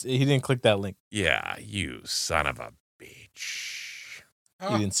 He didn't click that link. Yeah, you son of a bitch.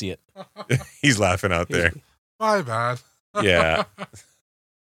 He didn't see it. He's laughing out there. My bad. Yeah.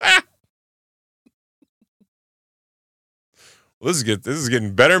 Well, this is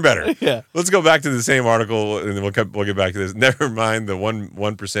getting better and better. Yeah. Let's go back to the same article, and then we'll get back to this. Never mind the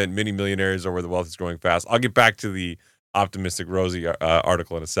 1% mini millionaires or where the wealth is growing fast. I'll get back to the optimistic Rosie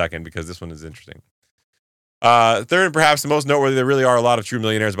article in a second because this one is interesting. Third, and perhaps the most noteworthy, there really are a lot of true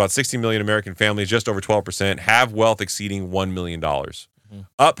millionaires. About 60 million American families, just over 12%, have wealth exceeding $1 million.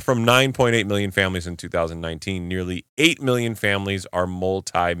 Up from 9.8 million families in 2019. Nearly 8 million families are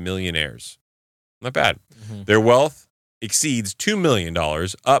multi-millionaires. Not bad. Their wealth exceeds $2 million,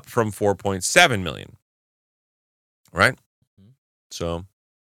 up from 4.7 million. Right? So,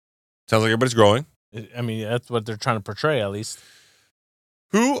 sounds like everybody's growing. I mean, that's what they're trying to portray, at least.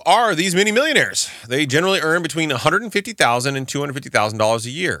 Who are these mini millionaires? They generally earn between $150,000 and $250,000 a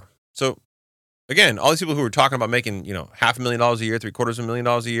year. So, again, all these people who are talking about making, $500,000 a year,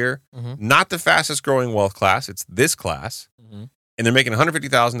 $750,000 a year, not the fastest growing wealth class. It's this class. And they're making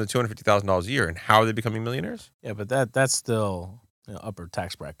 $150,000 to $250,000 a year. And how are they becoming millionaires? Yeah, but that's still upper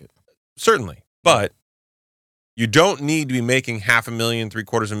tax bracket. Certainly. But you don't need to be making $500,000,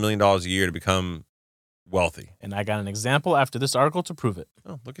 $750,000 a year to become wealthy. And I got an example after this article to prove it.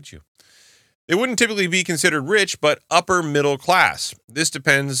 Oh, look at you. They wouldn't typically be considered rich, but upper middle class. This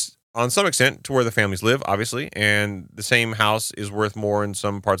depends on some extent to where the families live, obviously. And the same house is worth more in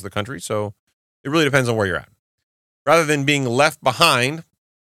some parts of the country. So it really depends on where you're at. Rather than being left behind,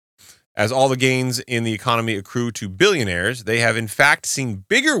 as all the gains in the economy accrue to billionaires, they have in fact seen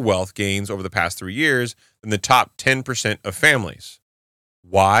bigger wealth gains over the past 3 years than the top 10% of families.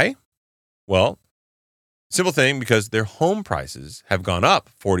 Why? Well, simple thing, because their home prices have gone up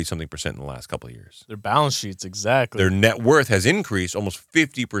 40-something% in the last couple of years. Their balance sheets, exactly. Their net worth has increased almost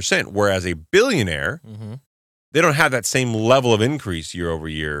 50%, whereas a billionaire, they don't have that same level of increase year over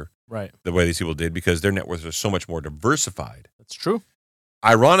year. Right. The way these people did, because their net worth is so much more diversified. That's true.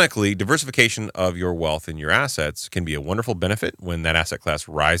 Ironically, diversification of your wealth and your assets can be a wonderful benefit when that asset class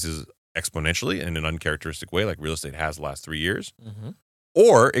rises exponentially in an uncharacteristic way, like real estate has the last 3 years.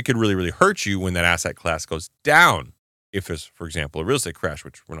 Or it could really, really hurt you when that asset class goes down. If there's, for example, a real estate crash,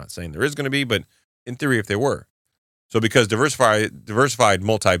 which we're not saying there is going to be, but in theory, if there were. So because diversified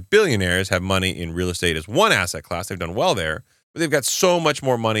multi-billionaires have money in real estate as one asset class, they've done well there. But they've got so much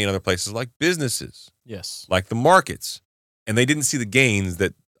more money in other places like businesses, yes, like the markets. And they didn't see the gains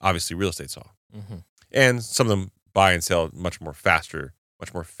that obviously real estate saw. And some of them buy and sell much more fast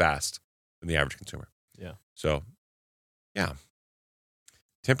than the average consumer. Yeah. So, yeah,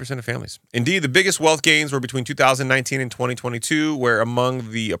 10% of families. Indeed, the biggest wealth gains were between 2019 and 2022, where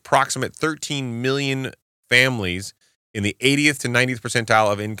among the approximate 13 million families in the 80th to 90th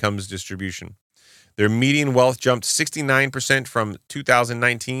percentile of incomes distribution. Their median wealth jumped 69% from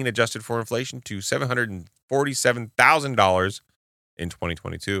 2019, adjusted for inflation, to $747,000 in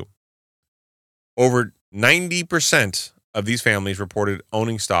 2022. Over 90% of these families reported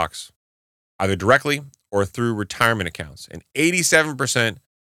owning stocks, either directly or through retirement accounts, and 87%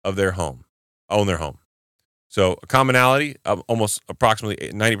 of their home own their home. So a commonality of almost approximately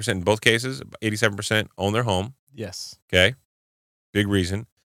 90% in both cases, 87% own their home. Yes. Okay. Big reason.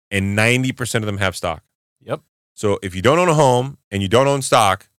 And 90% of them have stock. Yep. So if you don't own a home and you don't own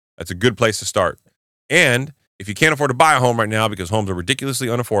stock, that's a good place to start. And if you can't afford to buy a home right now because homes are ridiculously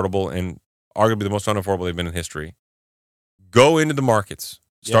unaffordable and arguably the most unaffordable they've been in history, go into the markets.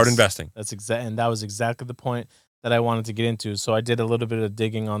 Start investing. That's and that was exactly the point that I wanted to get into. So I did a little bit of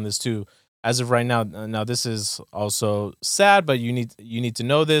digging on this too. As of right now, this is also sad, but you need to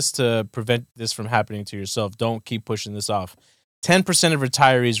know this to prevent this from happening to yourself. Don't keep pushing this off. 10% of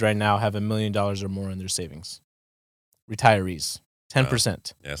retirees right now have $1 million or more in their savings. Retirees,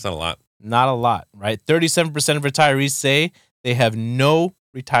 10%. Yeah, it's not a lot. Not a lot, right? 37% of retirees say they have no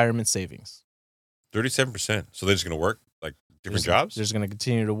retirement savings. 37%. So they're just going to work like different jobs? They're just going to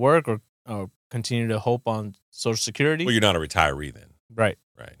continue to work or continue to hope on Social Security. Well, you're not a retiree then. Right.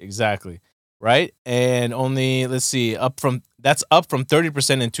 Right. Exactly. Right. And only, up from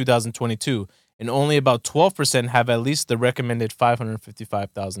 30% in 2022. And only about 12% have at least the recommended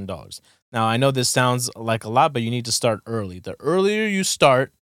 $555,000. Now, I know this sounds like a lot, but you need to start early. The earlier you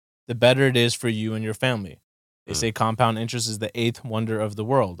start, the better it is for you and your family. They say compound interest is the 8th wonder of the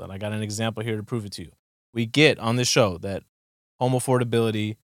world. And I got an example here to prove it to you. We get on this show that home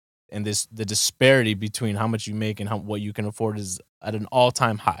affordability and the disparity between how much you make and what you can afford is at an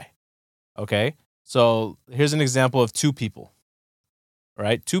all-time high. Okay, so here's an example of two people.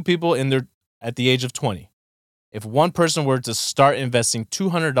 Right, two people at the age of 20. If one person were to start investing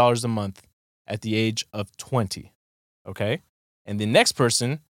 $200 a month at the age of 20, okay, and the next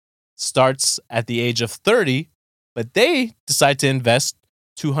person starts at the age of 30, but they decide to invest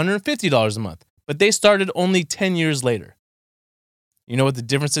 $250 a month, but they started only 10 years later. You know what the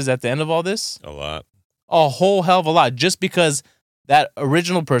difference is at the end of all this? A lot. A whole hell of a lot, just because that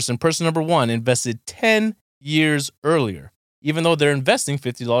original person number one, invested 10 years earlier, even though they're investing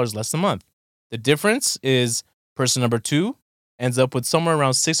 $50 less a month. The difference is person number two ends up with somewhere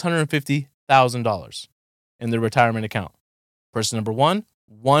around $650,000 in their retirement account. Person number one,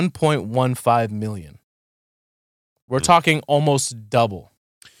 $1.15 million. We're talking almost double.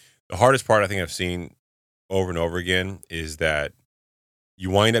 The hardest part I think I've seen over and over again is that you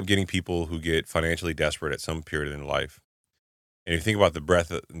wind up getting people who get financially desperate at some period in their life. And if you think about the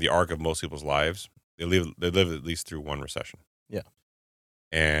breadth of the arc of most people's lives, they live at least through one recession. Yeah.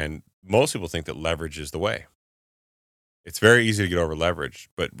 And most people think that leverage is the way. It's very easy to get over leveraged,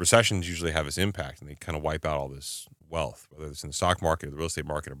 but recessions usually have this impact and they kind of wipe out all this wealth, whether it's in the stock market or the real estate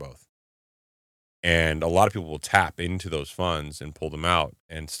market or both. And a lot of people will tap into those funds and pull them out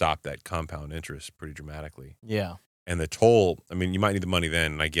and stop that compound interest pretty dramatically. Yeah. And the toll, I mean, you might need the money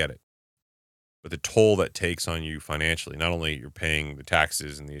then, and I get it. But the toll that takes on you financially, not only you're paying the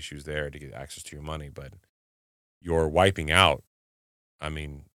taxes and the issues there to get access to your money, but you're wiping out, I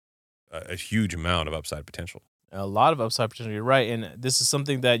mean, a huge amount of upside potential. A lot of upside potential. You're right. And this is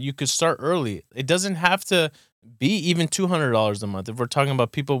something that you could start early. It doesn't have to be even $200 a month. If we're talking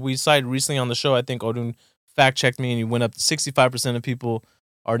about people we cited recently on the show, I think Odin fact checked me and he went up to 65% of people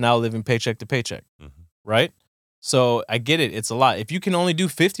are now living paycheck to paycheck. Mm-hmm. Right? So I get it. It's a lot. If you can only do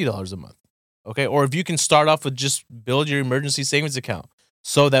 $50 a month, okay, or if you can start off with just build your emergency savings account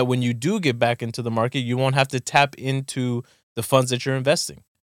so that when you do get back into the market, you won't have to tap into the funds that you're investing,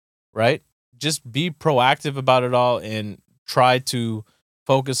 right? Just be proactive about it all and try to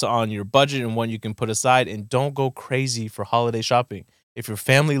focus on your budget and what you can put aside, and don't go crazy for holiday shopping. If your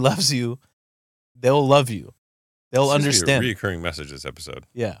family loves you, they'll love you. They'll understand. It's a reoccurring message this episode.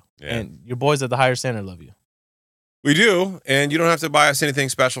 Yeah. And your boys at the Higher Standard love you. We do, and you don't have to buy us anything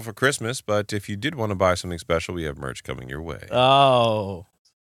special for Christmas, but if you did want to buy something special, we have merch coming your way. Oh.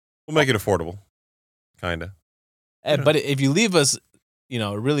 We'll make it affordable, kind of. But if you leave us,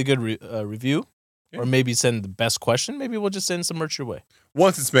 a really good review, or maybe send the best question, maybe we'll just send some merch your way.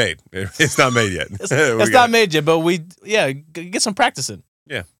 Once it's made. It's not made yet. It's not made yet, but get some practice in.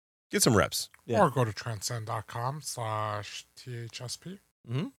 Yeah, get some reps. Yeah. Or go to transcend.com/THSP.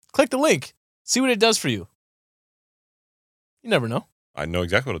 Mm-hmm. Click the link. See what it does for you. You never know. I know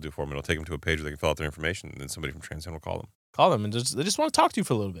exactly what it'll do for them. It'll take them to a page where they can fill out their information, and then somebody from Transcend will call them. Call them, and they just want to talk to you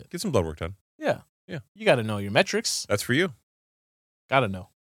for a little bit. Get some blood work done. Yeah. Yeah. You got to know your metrics. That's for you. Got to know.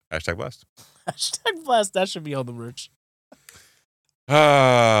 #blessed. #blessed. That should be on the merch.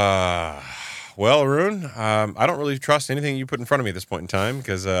 Well, Arun, I don't really trust anything you put in front of me at this point in time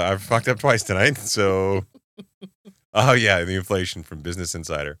because I've fucked up twice tonight. So, oh, yeah, the inflation from Business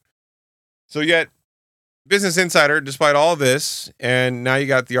Insider. So yet, Business Insider, despite all this, and now you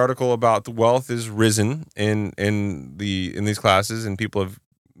got the article about the wealth is risen in these classes, and people have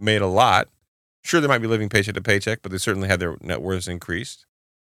made a lot. Sure, they might be living paycheck to paycheck, but they certainly had their net worths increased.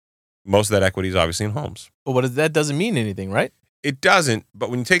 Most of that equity is obviously in homes. But that doesn't mean anything, right? It doesn't. But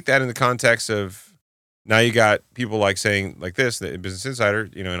when you take that in the context of now you got people saying like this, the Business Insider,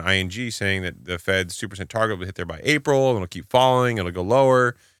 and ING saying that the Fed's 2% target will hit there by April, and it'll keep falling, it'll go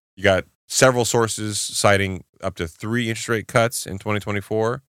lower. You got several sources citing up to 3 interest rate cuts in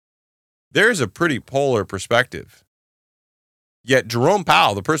 2024. There's a pretty polar perspective. Yet Jerome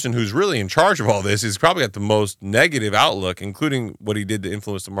Powell, the person who's really in charge of all this, is probably got the most negative outlook, including what he did to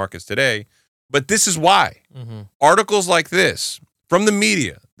influence the markets today. But this is why. Mm-hmm. Articles like this from the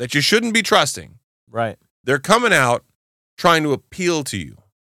media that you shouldn't be trusting, right? They're coming out trying to appeal to you.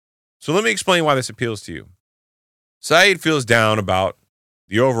 So let me explain why this appeals to you. Saeed feels down about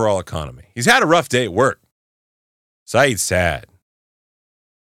the overall economy. He's had a rough day at work. Saeed's sad.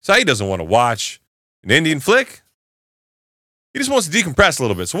 Saeed doesn't want to watch an Indian flick. He just wants to decompress a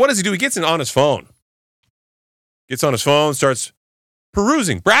little bit. So what does he do? He gets on his phone. Gets on his phone, starts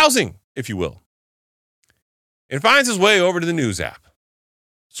perusing, browsing, if you will. And finds his way over to the news app.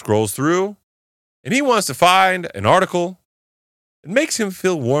 Scrolls through, and he wants to find an article that makes him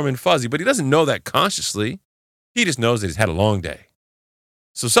feel warm and fuzzy, but he doesn't know that consciously. He just knows that he's had a long day.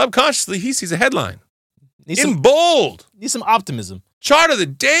 So subconsciously, he sees a headline. Bold. Needs some optimism. Chart of the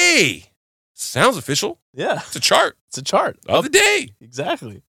day. Sounds official. Yeah. It's a chart It's a chart. of the day.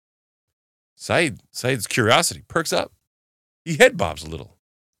 Exactly. Saeed's curiosity perks up. He head bobs a little.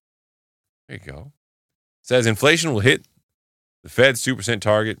 There you go. Says inflation will hit the Fed's 2%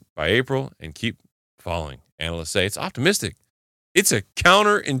 target by April and keep falling. Analysts say it's optimistic. It's a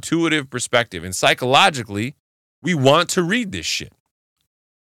counterintuitive perspective. And psychologically, we want to read this shit.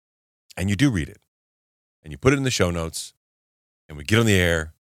 And you do read it. And you put it in the show notes. And we get on the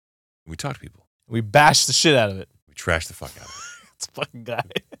air. And we talk to people. We bash the shit out of it. We trash the fuck out of it. It's a fucking guy.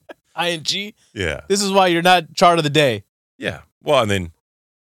 ING. Yeah. This is why you're not chart of the day. Yeah. Well, and then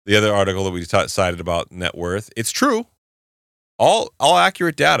the other article that we cited about net worth, it's true. All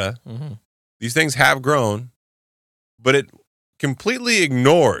accurate data. Mm-hmm. These things have grown, but it completely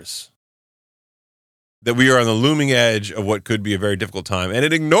ignores that we are on the looming edge of what could be a very difficult time. And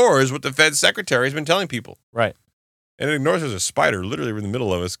it ignores what the Fed secretary has been telling people. Right. And it ignores there's a spider literally in the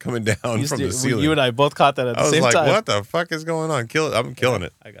middle of us coming down from the ceiling. You and I both caught that at the same time. I was like, what the fuck is going on? Kill it. I'm killing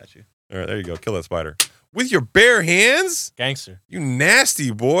it. I got you. All right, there you go. Kill that spider. With your bare hands? Gangster. You nasty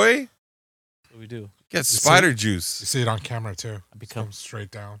boy. That's what we do. Get spider You juice. see it on camera too. I become. Comes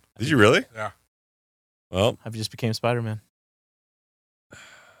straight down. Did you really? Yeah. Well, I just became Spider-Man.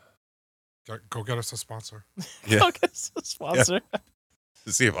 Go get us a sponsor. yeah. Okay, so sponsor.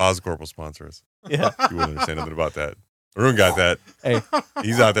 To see if Oscorp will sponsor us. Yeah. You wouldn't understand nothing about that. Arun got that. Hey.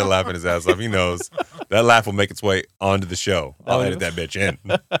 He's out there laughing his ass off. He knows that laugh will make its way onto the show. I'll edit that bitch in.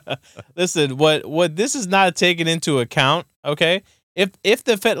 Listen, what this is not taken into account, okay? If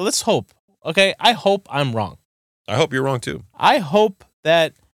the Fed, let's hope, okay? I hope I'm wrong. I hope you're wrong too. I hope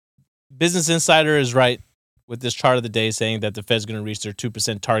that Business Insider is right with this chart of the day saying that the Fed's going to reach their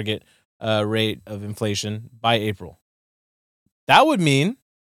 2% target rate of inflation by April. That would mean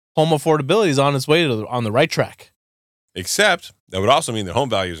home affordability is on its way on the right track. Except that would also mean that home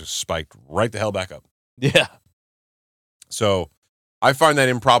values are spiked right the hell back up. Yeah. So I find that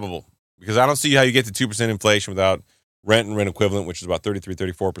improbable because I don't see how you get to 2% inflation without rent and rent equivalent, which is about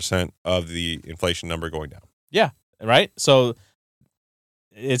 34% of the inflation number going down. Yeah. Right. So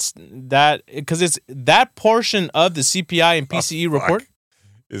it's that because it's that portion of the CPI and PCE report.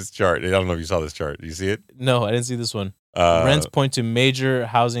 This chart. I don't know if you saw this chart. Did you see it? No, I didn't see this one. Rents point to major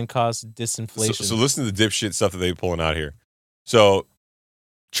housing cost disinflation. So listen to the dipshit stuff that they're pulling out here. So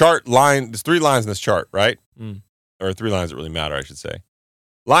chart line, there's 3 lines in this chart, right? Or 3 lines that really matter, I should say.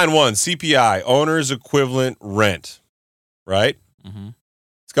 Line 1, CPI, owner's equivalent rent, right? Mm-hmm.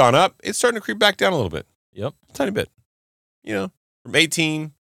 It's gone up. It's starting to creep back down a little bit. Yep. A tiny bit. You know, from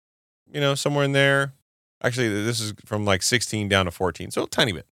 18, somewhere in there. Actually, this is from like 16 down to 14. So a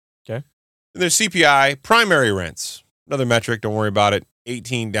tiny bit. Okay. And there's CPI, primary rents. Another metric, don't worry about it.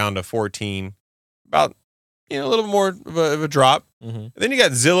 18 down to 14. About, a little bit more of a drop. Mm-hmm. And then you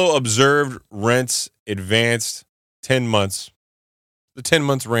got Zillow observed rents advanced 10 months. The 10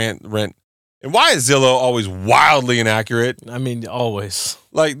 months rent. And why is Zillow always wildly inaccurate? I mean, always.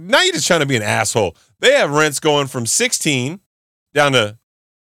 Like, now you're just trying to be an asshole. They have rents going from 16 down to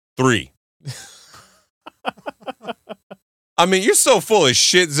 3. I mean, you're so full of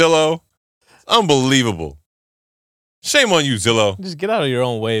shit, Zillow. It's unbelievable. Shame on you, Zillow. Just get out of your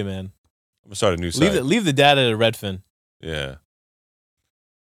own way, man. I'm going to start a new site. Leave the data to Redfin. Yeah.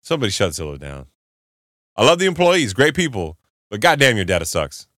 Somebody shut Zillow down. I love the employees. Great people. But goddamn, your data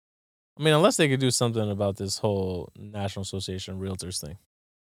sucks. I mean, unless they could do something about this whole National Association of Realtors thing.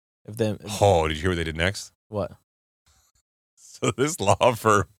 Did you hear what they did next? What? So this law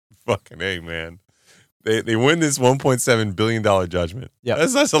firm, fucking A, man. They win this $1.7 billion judgment. Yeah.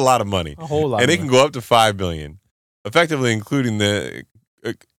 That's a lot of money. A whole lot. And it can go up to $5 billion. Effectively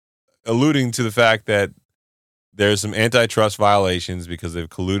alluding to the fact that there's some antitrust violations because they've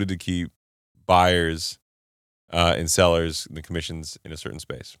colluded to keep buyers and sellers and the commissions in a certain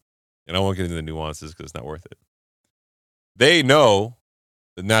space. And I won't get into the nuances because it's not worth it. They know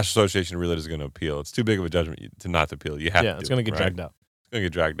the National Association of Realtors is going to appeal. It's too big of a judgment to not appeal. You have to. It's going to get dragged out. It's going to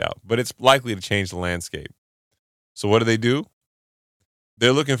get dragged out. But it's likely to change the landscape. So what do?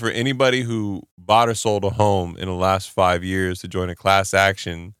 They're looking for anybody who bought or sold a home in the last 5 years to join a class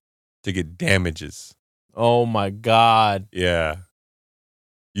action to get damages. Oh, my God. Yeah.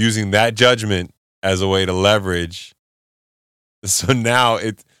 Using that judgment as a way to leverage. So now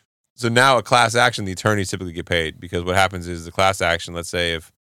a class action, the attorneys typically get paid because what happens is the class action, let's say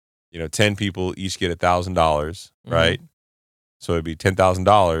if, 10 people each get $1,000, right? So it'd be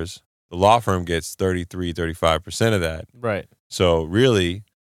 $10,000. The law firm gets 35% of that. Right. So really,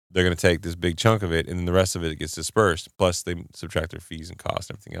 they're going to take this big chunk of it, and then the rest of it gets dispersed. Plus, they subtract their fees and costs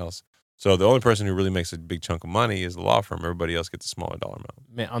and everything else. So the only person who really makes a big chunk of money is the law firm. Everybody else gets a smaller dollar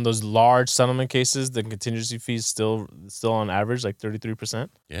amount. Man, on those large settlement cases, the contingency fees still on average like 33%.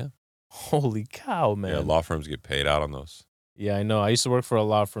 Yeah. Holy cow, man. Yeah, law firms get paid out on those. Yeah, I know. I used to work for a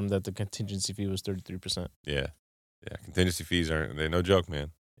law firm that the contingency fee was 33%. Yeah. Yeah. Contingency fees they're no joke,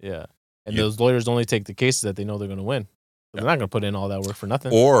 man. Yeah. And those lawyers only take the cases that they know they're going to win. So they're not going to put in all that work for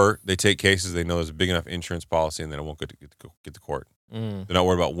nothing. Or they take cases they know there's a big enough insurance policy and then it won't get to court. They're not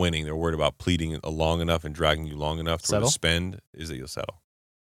worried about winning. They're worried about pleading long enough and dragging you long enough to where the spend is that you'll settle.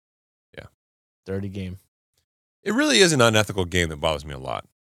 Yeah. Dirty game. It really is an unethical game that bothers me a lot.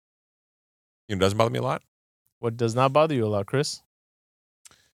 You know, it doesn't bother me a lot. What does not bother you a lot, Chris?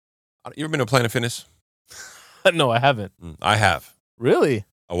 You ever been to Planet Fitness? No, I haven't. I have. Really?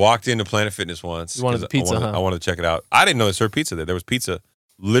 I walked into Planet Fitness once. You wanted the pizza, I wanted to check it out. I didn't know they served pizza there. There was pizza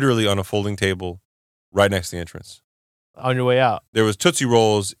literally on a folding table right next to the entrance. On your way out. There was Tootsie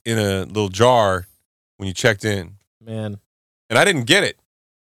Rolls in a little jar when you checked in. Man. And I didn't get it.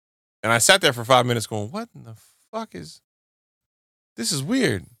 And I sat there for 5 minutes going, what in the fuck is... This is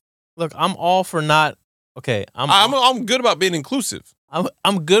weird. Look, I'm all for not... Okay. I'm good about being inclusive.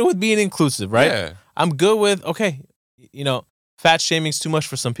 I'm good with being inclusive, right? Yeah. I'm good with, okay, you know, fat shaming's too much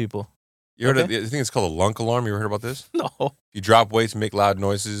for some people. You heard of, I think it's called a lunk alarm. You ever heard about this? No. You drop weights and make loud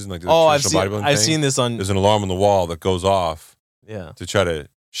noises and like the I've bodybuilding thing. seen this on... There's an alarm on the wall that goes off to try to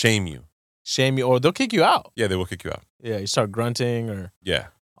shame you. Shame you, or they'll kick you out. Yeah, they will kick you out. Yeah, you start grunting or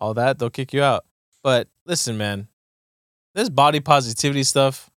all that, they'll kick you out. But listen, man, this body positivity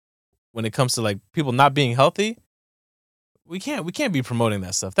stuff, when it comes to like people not being healthy, we can't be promoting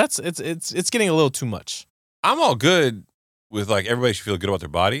that stuff. It's getting a little too much. I'm all good with like everybody should feel good about their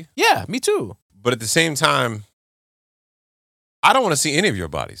body. Yeah, me too. But at the same time, I don't want to see any of your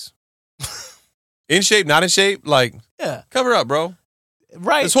bodies. In shape, not in shape, like cover up, bro.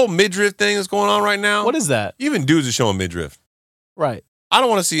 Right. This whole midriff thing that's going on right now. What is that? Even dudes are showing midriff. Right. I don't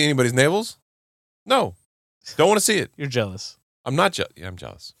want to see anybody's navels. No. Don't want to see it. You're jealous. I'm not jealous. Yeah, I'm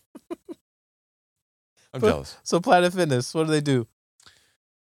jealous. I'm jealous. So Planet Fitness, what do they do?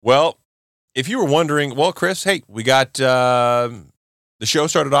 Well, if you were wondering, well, Chris, hey, we got the show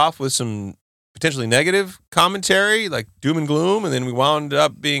started off with some potentially negative commentary, like doom and gloom, and then we wound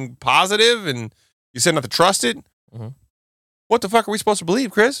up being positive, and you said not to trust it. Mm-hmm. What the fuck are we supposed to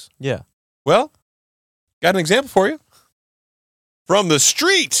believe, Chris? Yeah. Well, got an example for you. From the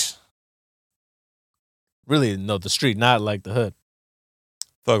street. Really, no, the street, not like the hood.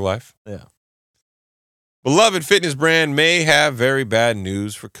 Thug life. Yeah. Beloved fitness brand may have very bad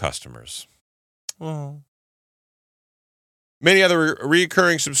news for customers. Well, many other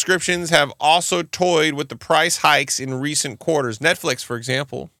recurring subscriptions have also toyed with the price hikes in recent quarters. Netflix, for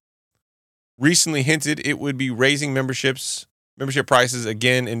example, recently hinted it would be raising membership prices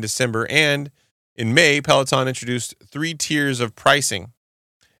again in December, and in May, Peloton introduced 3 tiers of pricing.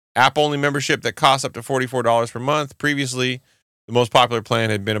 App-only membership that costs up to $44 per month. Previously, the most popular plan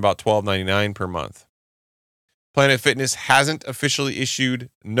had been about $12.99 per month. Planet Fitness hasn't officially issued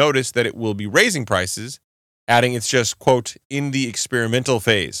notice that it will be raising prices, adding it's just, quote, in the experimental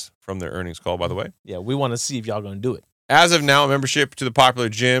phase from their earnings call, by the way. Yeah, we want to see if y'all going to do it. As of now, membership to the popular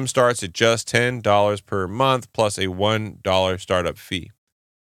gym starts at just $10 per month plus a $1 startup fee.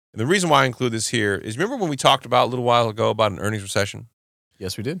 And the reason why I include this here is, remember when we talked about a little while ago about an earnings recession?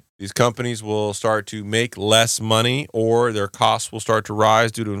 Yes, we did. These companies will start to make less money, or their costs will start to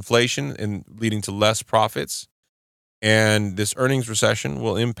rise due to inflation and leading to less profits. And this earnings recession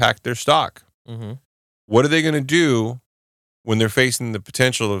will impact their stock. Mm-hmm. What are they going to do when they're facing the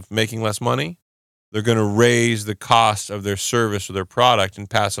potential of making less money? They're going to raise the cost of their service or their product and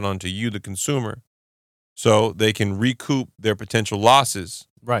pass it on to you, the consumer, so they can recoup their potential losses.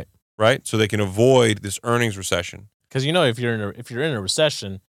 Right. Right? So they can avoid this earnings recession. Because, you know, if you're in a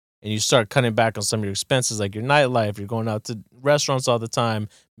recession and you start cutting back on some of your expenses, like your nightlife, you're going out to restaurants all the time,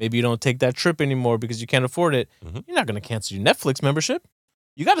 maybe you don't take that trip anymore because you can't afford it, you're not going to cancel your Netflix membership.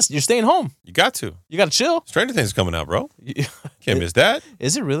 You're staying home. You got to. You got to chill. Stranger Things is coming out, bro. Can't miss that.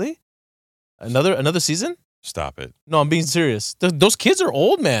 Is it really? Another season? Stop it. No, I'm being serious. Those kids are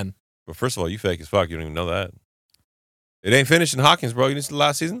old, man. But first of all, you fake as fuck. You don't even know that. It ain't finished in Hawkins, bro. You didn't see the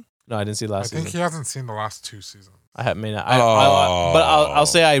last season? No, I didn't see the last season. I think he hasn't seen the last 2 seasons. I'll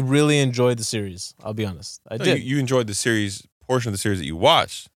say I really enjoyed the series. I'll be honest. I did. You enjoyed the series, portion of the series that you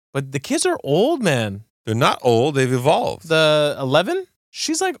watched. But the kids are old, man. They're not old. They've evolved. The 11,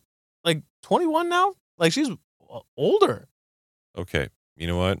 she's like 21 now. Like, she's older. Okay. You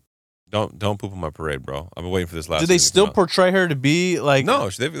know what? Don't poop on my parade, bro. I've been waiting for this last. Do they still portray her to be like? No,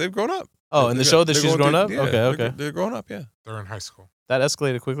 they've grown up. Oh, in the show that she's grown up. Yeah, Okay. They're grown up. Yeah. They're in high school. That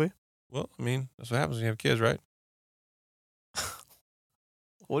escalated quickly. Well, I mean, that's what happens when you have kids, right?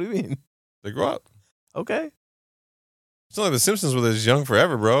 What do you mean? They grow up. Okay. It's not like The Simpsons where they're just young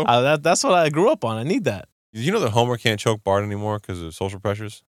forever, bro. That's what I grew up on. I need that. Did you know that Homer can't choke Bart anymore because of social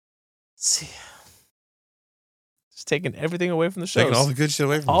pressures? See, just taking everything away from the shows. Taking all the good shit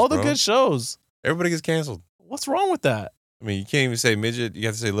away from all us, the bro. good shows. Everybody gets canceled. What's wrong with that? I mean, you can't even say midget. You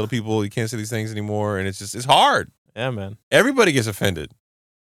have to say little people. You can't say these things anymore. And it's hard. Yeah, man. Everybody gets offended.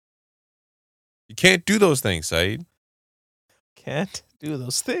 You can't do those things, Saeed. Can't do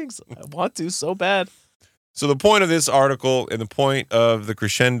those things. I want to so bad. So the point of this article and the point of the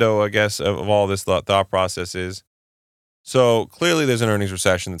crescendo, I guess, of all this thought process is, so clearly there's an earnings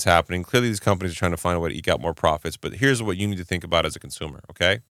recession that's happening. Clearly these companies are trying to find a way to eke out more profits. But here's what you need to think about as a consumer,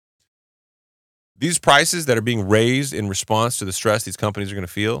 okay? These prices that are being raised in response to the stress these companies are going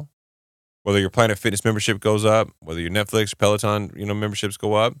to feel, whether your Planet Fitness membership goes up, whether your Netflix, Peloton, memberships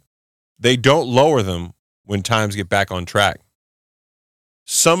go up, they don't lower them when times get back on track.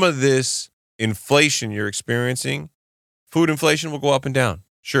 Some of this inflation you're experiencing, food inflation will go up and down.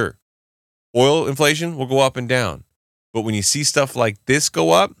 Sure. Oil inflation will go up and down. But when you see stuff like this go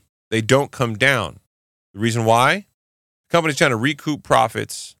up, they don't come down. The reason why? The company's trying to recoup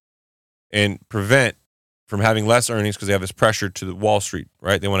profits and prevent from having less earnings because they have this pressure to the Wall Street,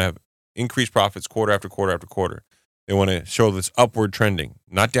 right? They want to have increased profits quarter after quarter after quarter. They want to show this upward trending,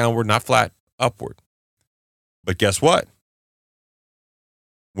 not downward, not flat, upward. But guess what?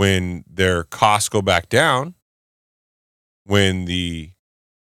 When their costs go back down, when the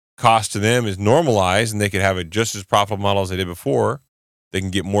cost to them is normalized and they could have a just as profitable model as they did before, they can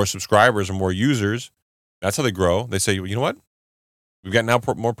get more subscribers or more users. That's how they grow. They say, you know what? We've got now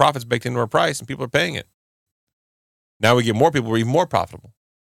more profits baked into our price and people are paying it. Now we get more people, we're even more profitable.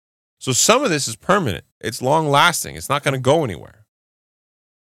 So some of this is permanent. It's long lasting. It's not going to go anywhere.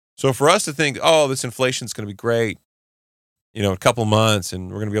 So for us to think, oh, this inflation is going to be great, a couple months and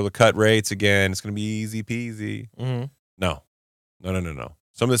we're going to be able to cut rates again. It's going to be easy peasy. Mm-hmm. No.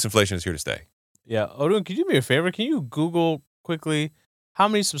 Some of this inflation is here to stay. Yeah. Odin, could you do me a favor? Can you Google quickly how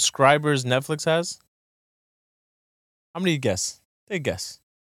many subscribers Netflix has? How many do you guess? Take a guess.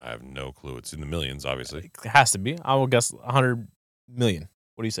 I have no clue. It's in the millions, obviously. It has to be. I will guess 100 million.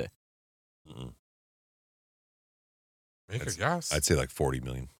 What do you say? Mm-mm. Make a guess. I'd say like 40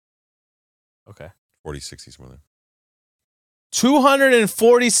 million. Okay. 40, 60, somewhere there.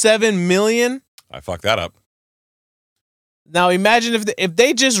 247 million. I fucked that up. Now imagine if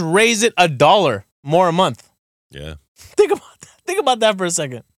they just raise it $1 more a month. Yeah. Think about that for a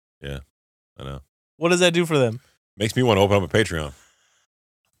second. Yeah, I know. What does that do for them? Makes me want to open up a Patreon.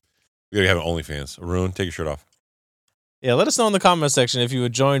 We gotta have an OnlyFans. Arun, take your shirt off. Yeah, let us know in the comment section if you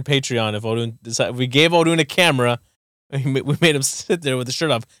would join Patreon if we gave Odin a camera and we made him sit there with the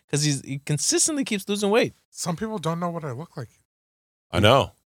shirt off because he consistently keeps losing weight. Some people don't know what I look like. I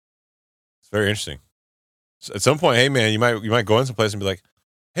know. It's very interesting. So at some point, hey man, you might go in some place and be like,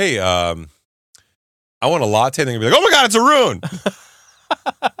 hey, I want a latte, and they're gonna be like, oh my god, it's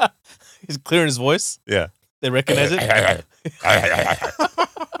Arun. He's clearing his voice. Yeah. They recognize it.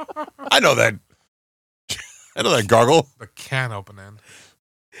 I know that. I know that gargle. The can opening.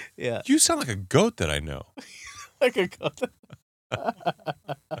 Yeah. You sound like a goat that I know. Like a goat.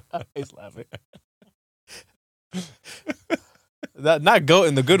 He's laughing. Not goat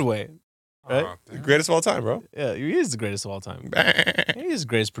in the good way. Right? The greatest of all time, bro. Yeah, he is the greatest of all time. He is the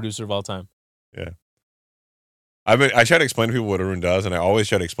greatest producer of all time. Yeah. I try to explain to people what Arun does, and I always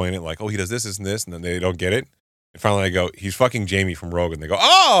try to explain it like, oh, he does this, and this, and then they don't get it. And finally I go, he's fucking Jamie from Rogan. They go,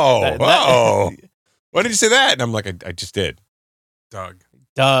 oh. Why did you say that? And I'm like, I just did. Doug,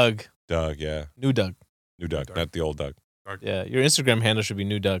 yeah. New Doug. New Doug, not the old Doug. Yeah, your Instagram handle should be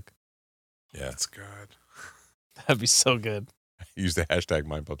New Doug. Yeah. that's good. That'd be so good. Use the hashtag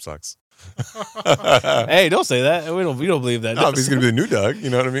MindPubSucks. Hey, don't say that. We don't believe that. No, if he's gonna be the new Doug, you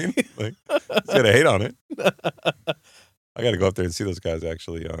know what I mean? Like, he's gonna hate on it. I gotta go up there and see those guys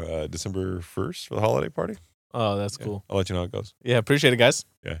actually on December 1st for the holiday party. Oh, that's cool. I'll let you know how it goes. Yeah, appreciate it, guys.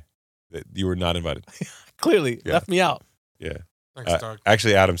 Yeah. You were not invited. Clearly, Yeah. left me out. Yeah. Thanks, Doug.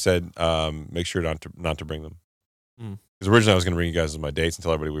 Actually, Adam said make sure not to bring them. Because originally I was going to bring you guys as my dates and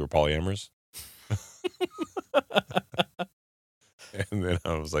tell everybody we were polyamorous. And then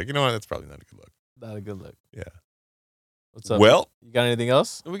I was like, you know what? That's probably not a good look. Not a good look. Yeah. What's up? Well, you got anything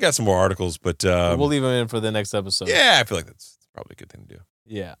else? we got some more articles, but We'll leave them in for the next episode. yeah, I feel like that's probably a good thing to do.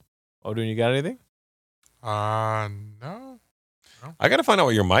 Yeah. Odin, you got anything? No. I got to find out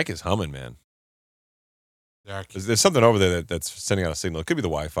what your mic is humming, man. Yeah, There's something over there that's sending out a signal. It could be the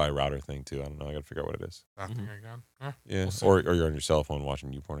Wi-Fi router thing too. I don't know. I got to figure out what it is. that thing again. Yeah, We'll see. or you're on your cell phone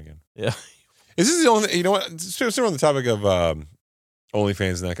watching YouPorn again. Yeah. Is this the only? You know what? Still on the topic of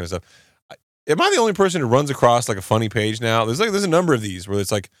OnlyFans and that kind of stuff. Am I the only person who runs across like a funny page now? There's a number of these where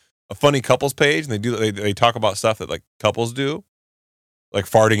it's like a funny couples page, and they talk about stuff that like couples do, like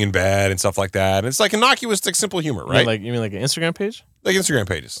farting in bed and stuff like that. And it's like innocuous, like simple humor, right? You mean like an Instagram page? Like Instagram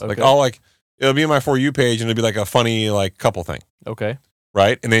pages, Okay. like all like it'll be in my For You page, and it'll be like a funny like couple thing, Okay.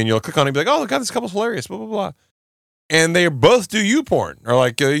 right? And then you'll click on it and be like, oh, God, this couple's hilarious, blah blah blah. And they both do YouPorn or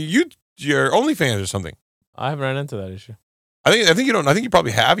like your OnlyFans or something. I haven't run into that issue. I think you don't. I think you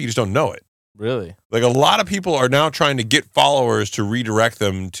probably have. You just don't know it. Really? Like a lot of people are now trying to get followers to redirect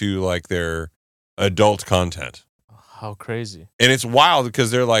them to like their adult content, How crazy. and it's wild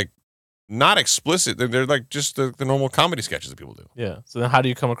because they're like not explicit. They're like just the normal comedy sketches that people do. Yeah. So then how do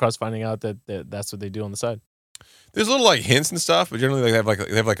you come across finding out that that's what they do on the side? There's little like hints and stuff, but generally they have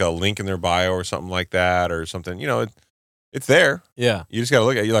like a link in their bio or something like that or something. You know, it's there. Yeah. You just gotta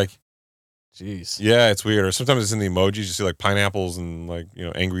look at it. You're like, Jeez. yeah, it's weird. Or sometimes it's in the emojis. You see like pineapples and like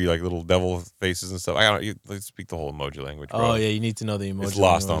angry like little devil faces and stuff. I don't. Let's speak the whole emoji language, bro. Oh yeah, you need to know the emoji. It's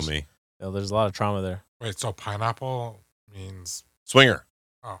lost on language. me. Yeah, there's a lot of trauma there. Wait, so pineapple means Swinger.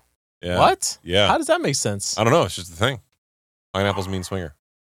 Oh. Yeah. What? Yeah. How does that make sense? I don't know. It's just the thing. Pineapples mean swinger.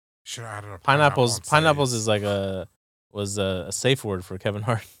 should have added a Pineapples. and Pineapples say- is like was a safe word for Kevin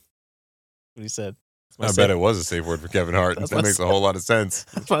Hart. What he said. I bet it was a safe word for Kevin Hart. That's That my makes a whole lot of sense.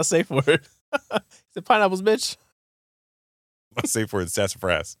 That's my safe word. He said pineapples, bitch. My safe word is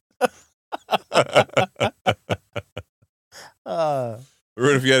sassafras.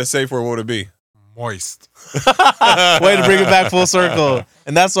 Ruben, if you had a safe word, what would it be? moist. Way to bring it back full circle.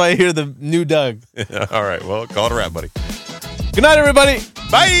 And that's why I hear the new Doug. All right. Well, call it a wrap, buddy. Good night, everybody.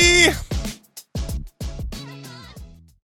 Bye.